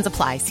conditions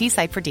apply. See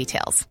site for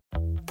details.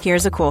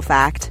 Here's a cool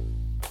fact.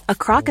 A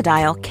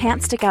crocodile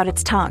can't stick out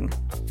its tongue.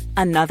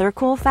 Another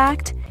cool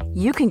fact,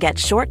 you can get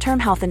short-term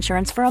health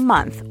insurance for a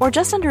month or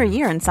just under a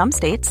year in some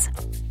states.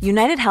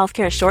 United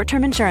Healthcare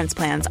short-term insurance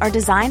plans are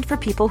designed for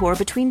people who are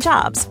between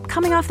jobs,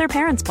 coming off their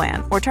parents'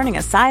 plan, or turning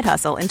a side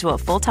hustle into a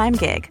full-time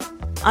gig.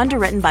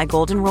 Underwritten by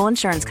Golden Rule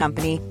Insurance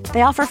Company,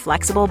 they offer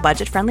flexible,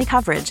 budget-friendly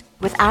coverage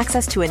with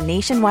access to a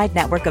nationwide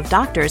network of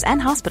doctors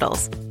and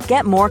hospitals.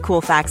 Get more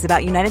cool facts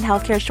about United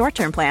Healthcare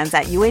short-term plans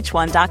at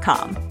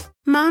uh1.com.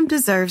 Mom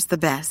deserves the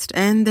best,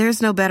 and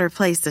there's no better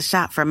place to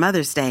shop for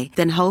Mother's Day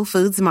than Whole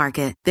Foods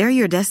Market. They're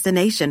your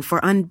destination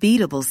for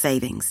unbeatable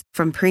savings,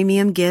 from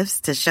premium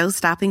gifts to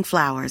show-stopping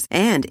flowers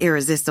and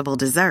irresistible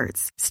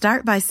desserts.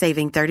 Start by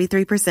saving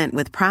 33%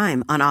 with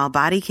Prime on all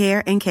body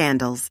care and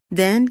candles.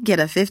 Then get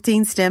a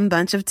 15-stem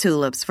bunch of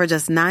tulips for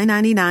just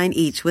 $9.99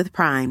 each with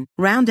Prime.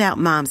 Round out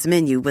Mom's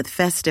menu with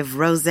festive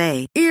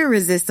rosé,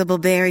 irresistible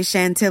berry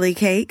chantilly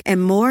cake,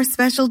 and more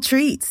special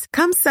treats.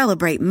 Come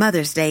celebrate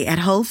Mother's Day at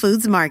Whole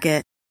Foods Market.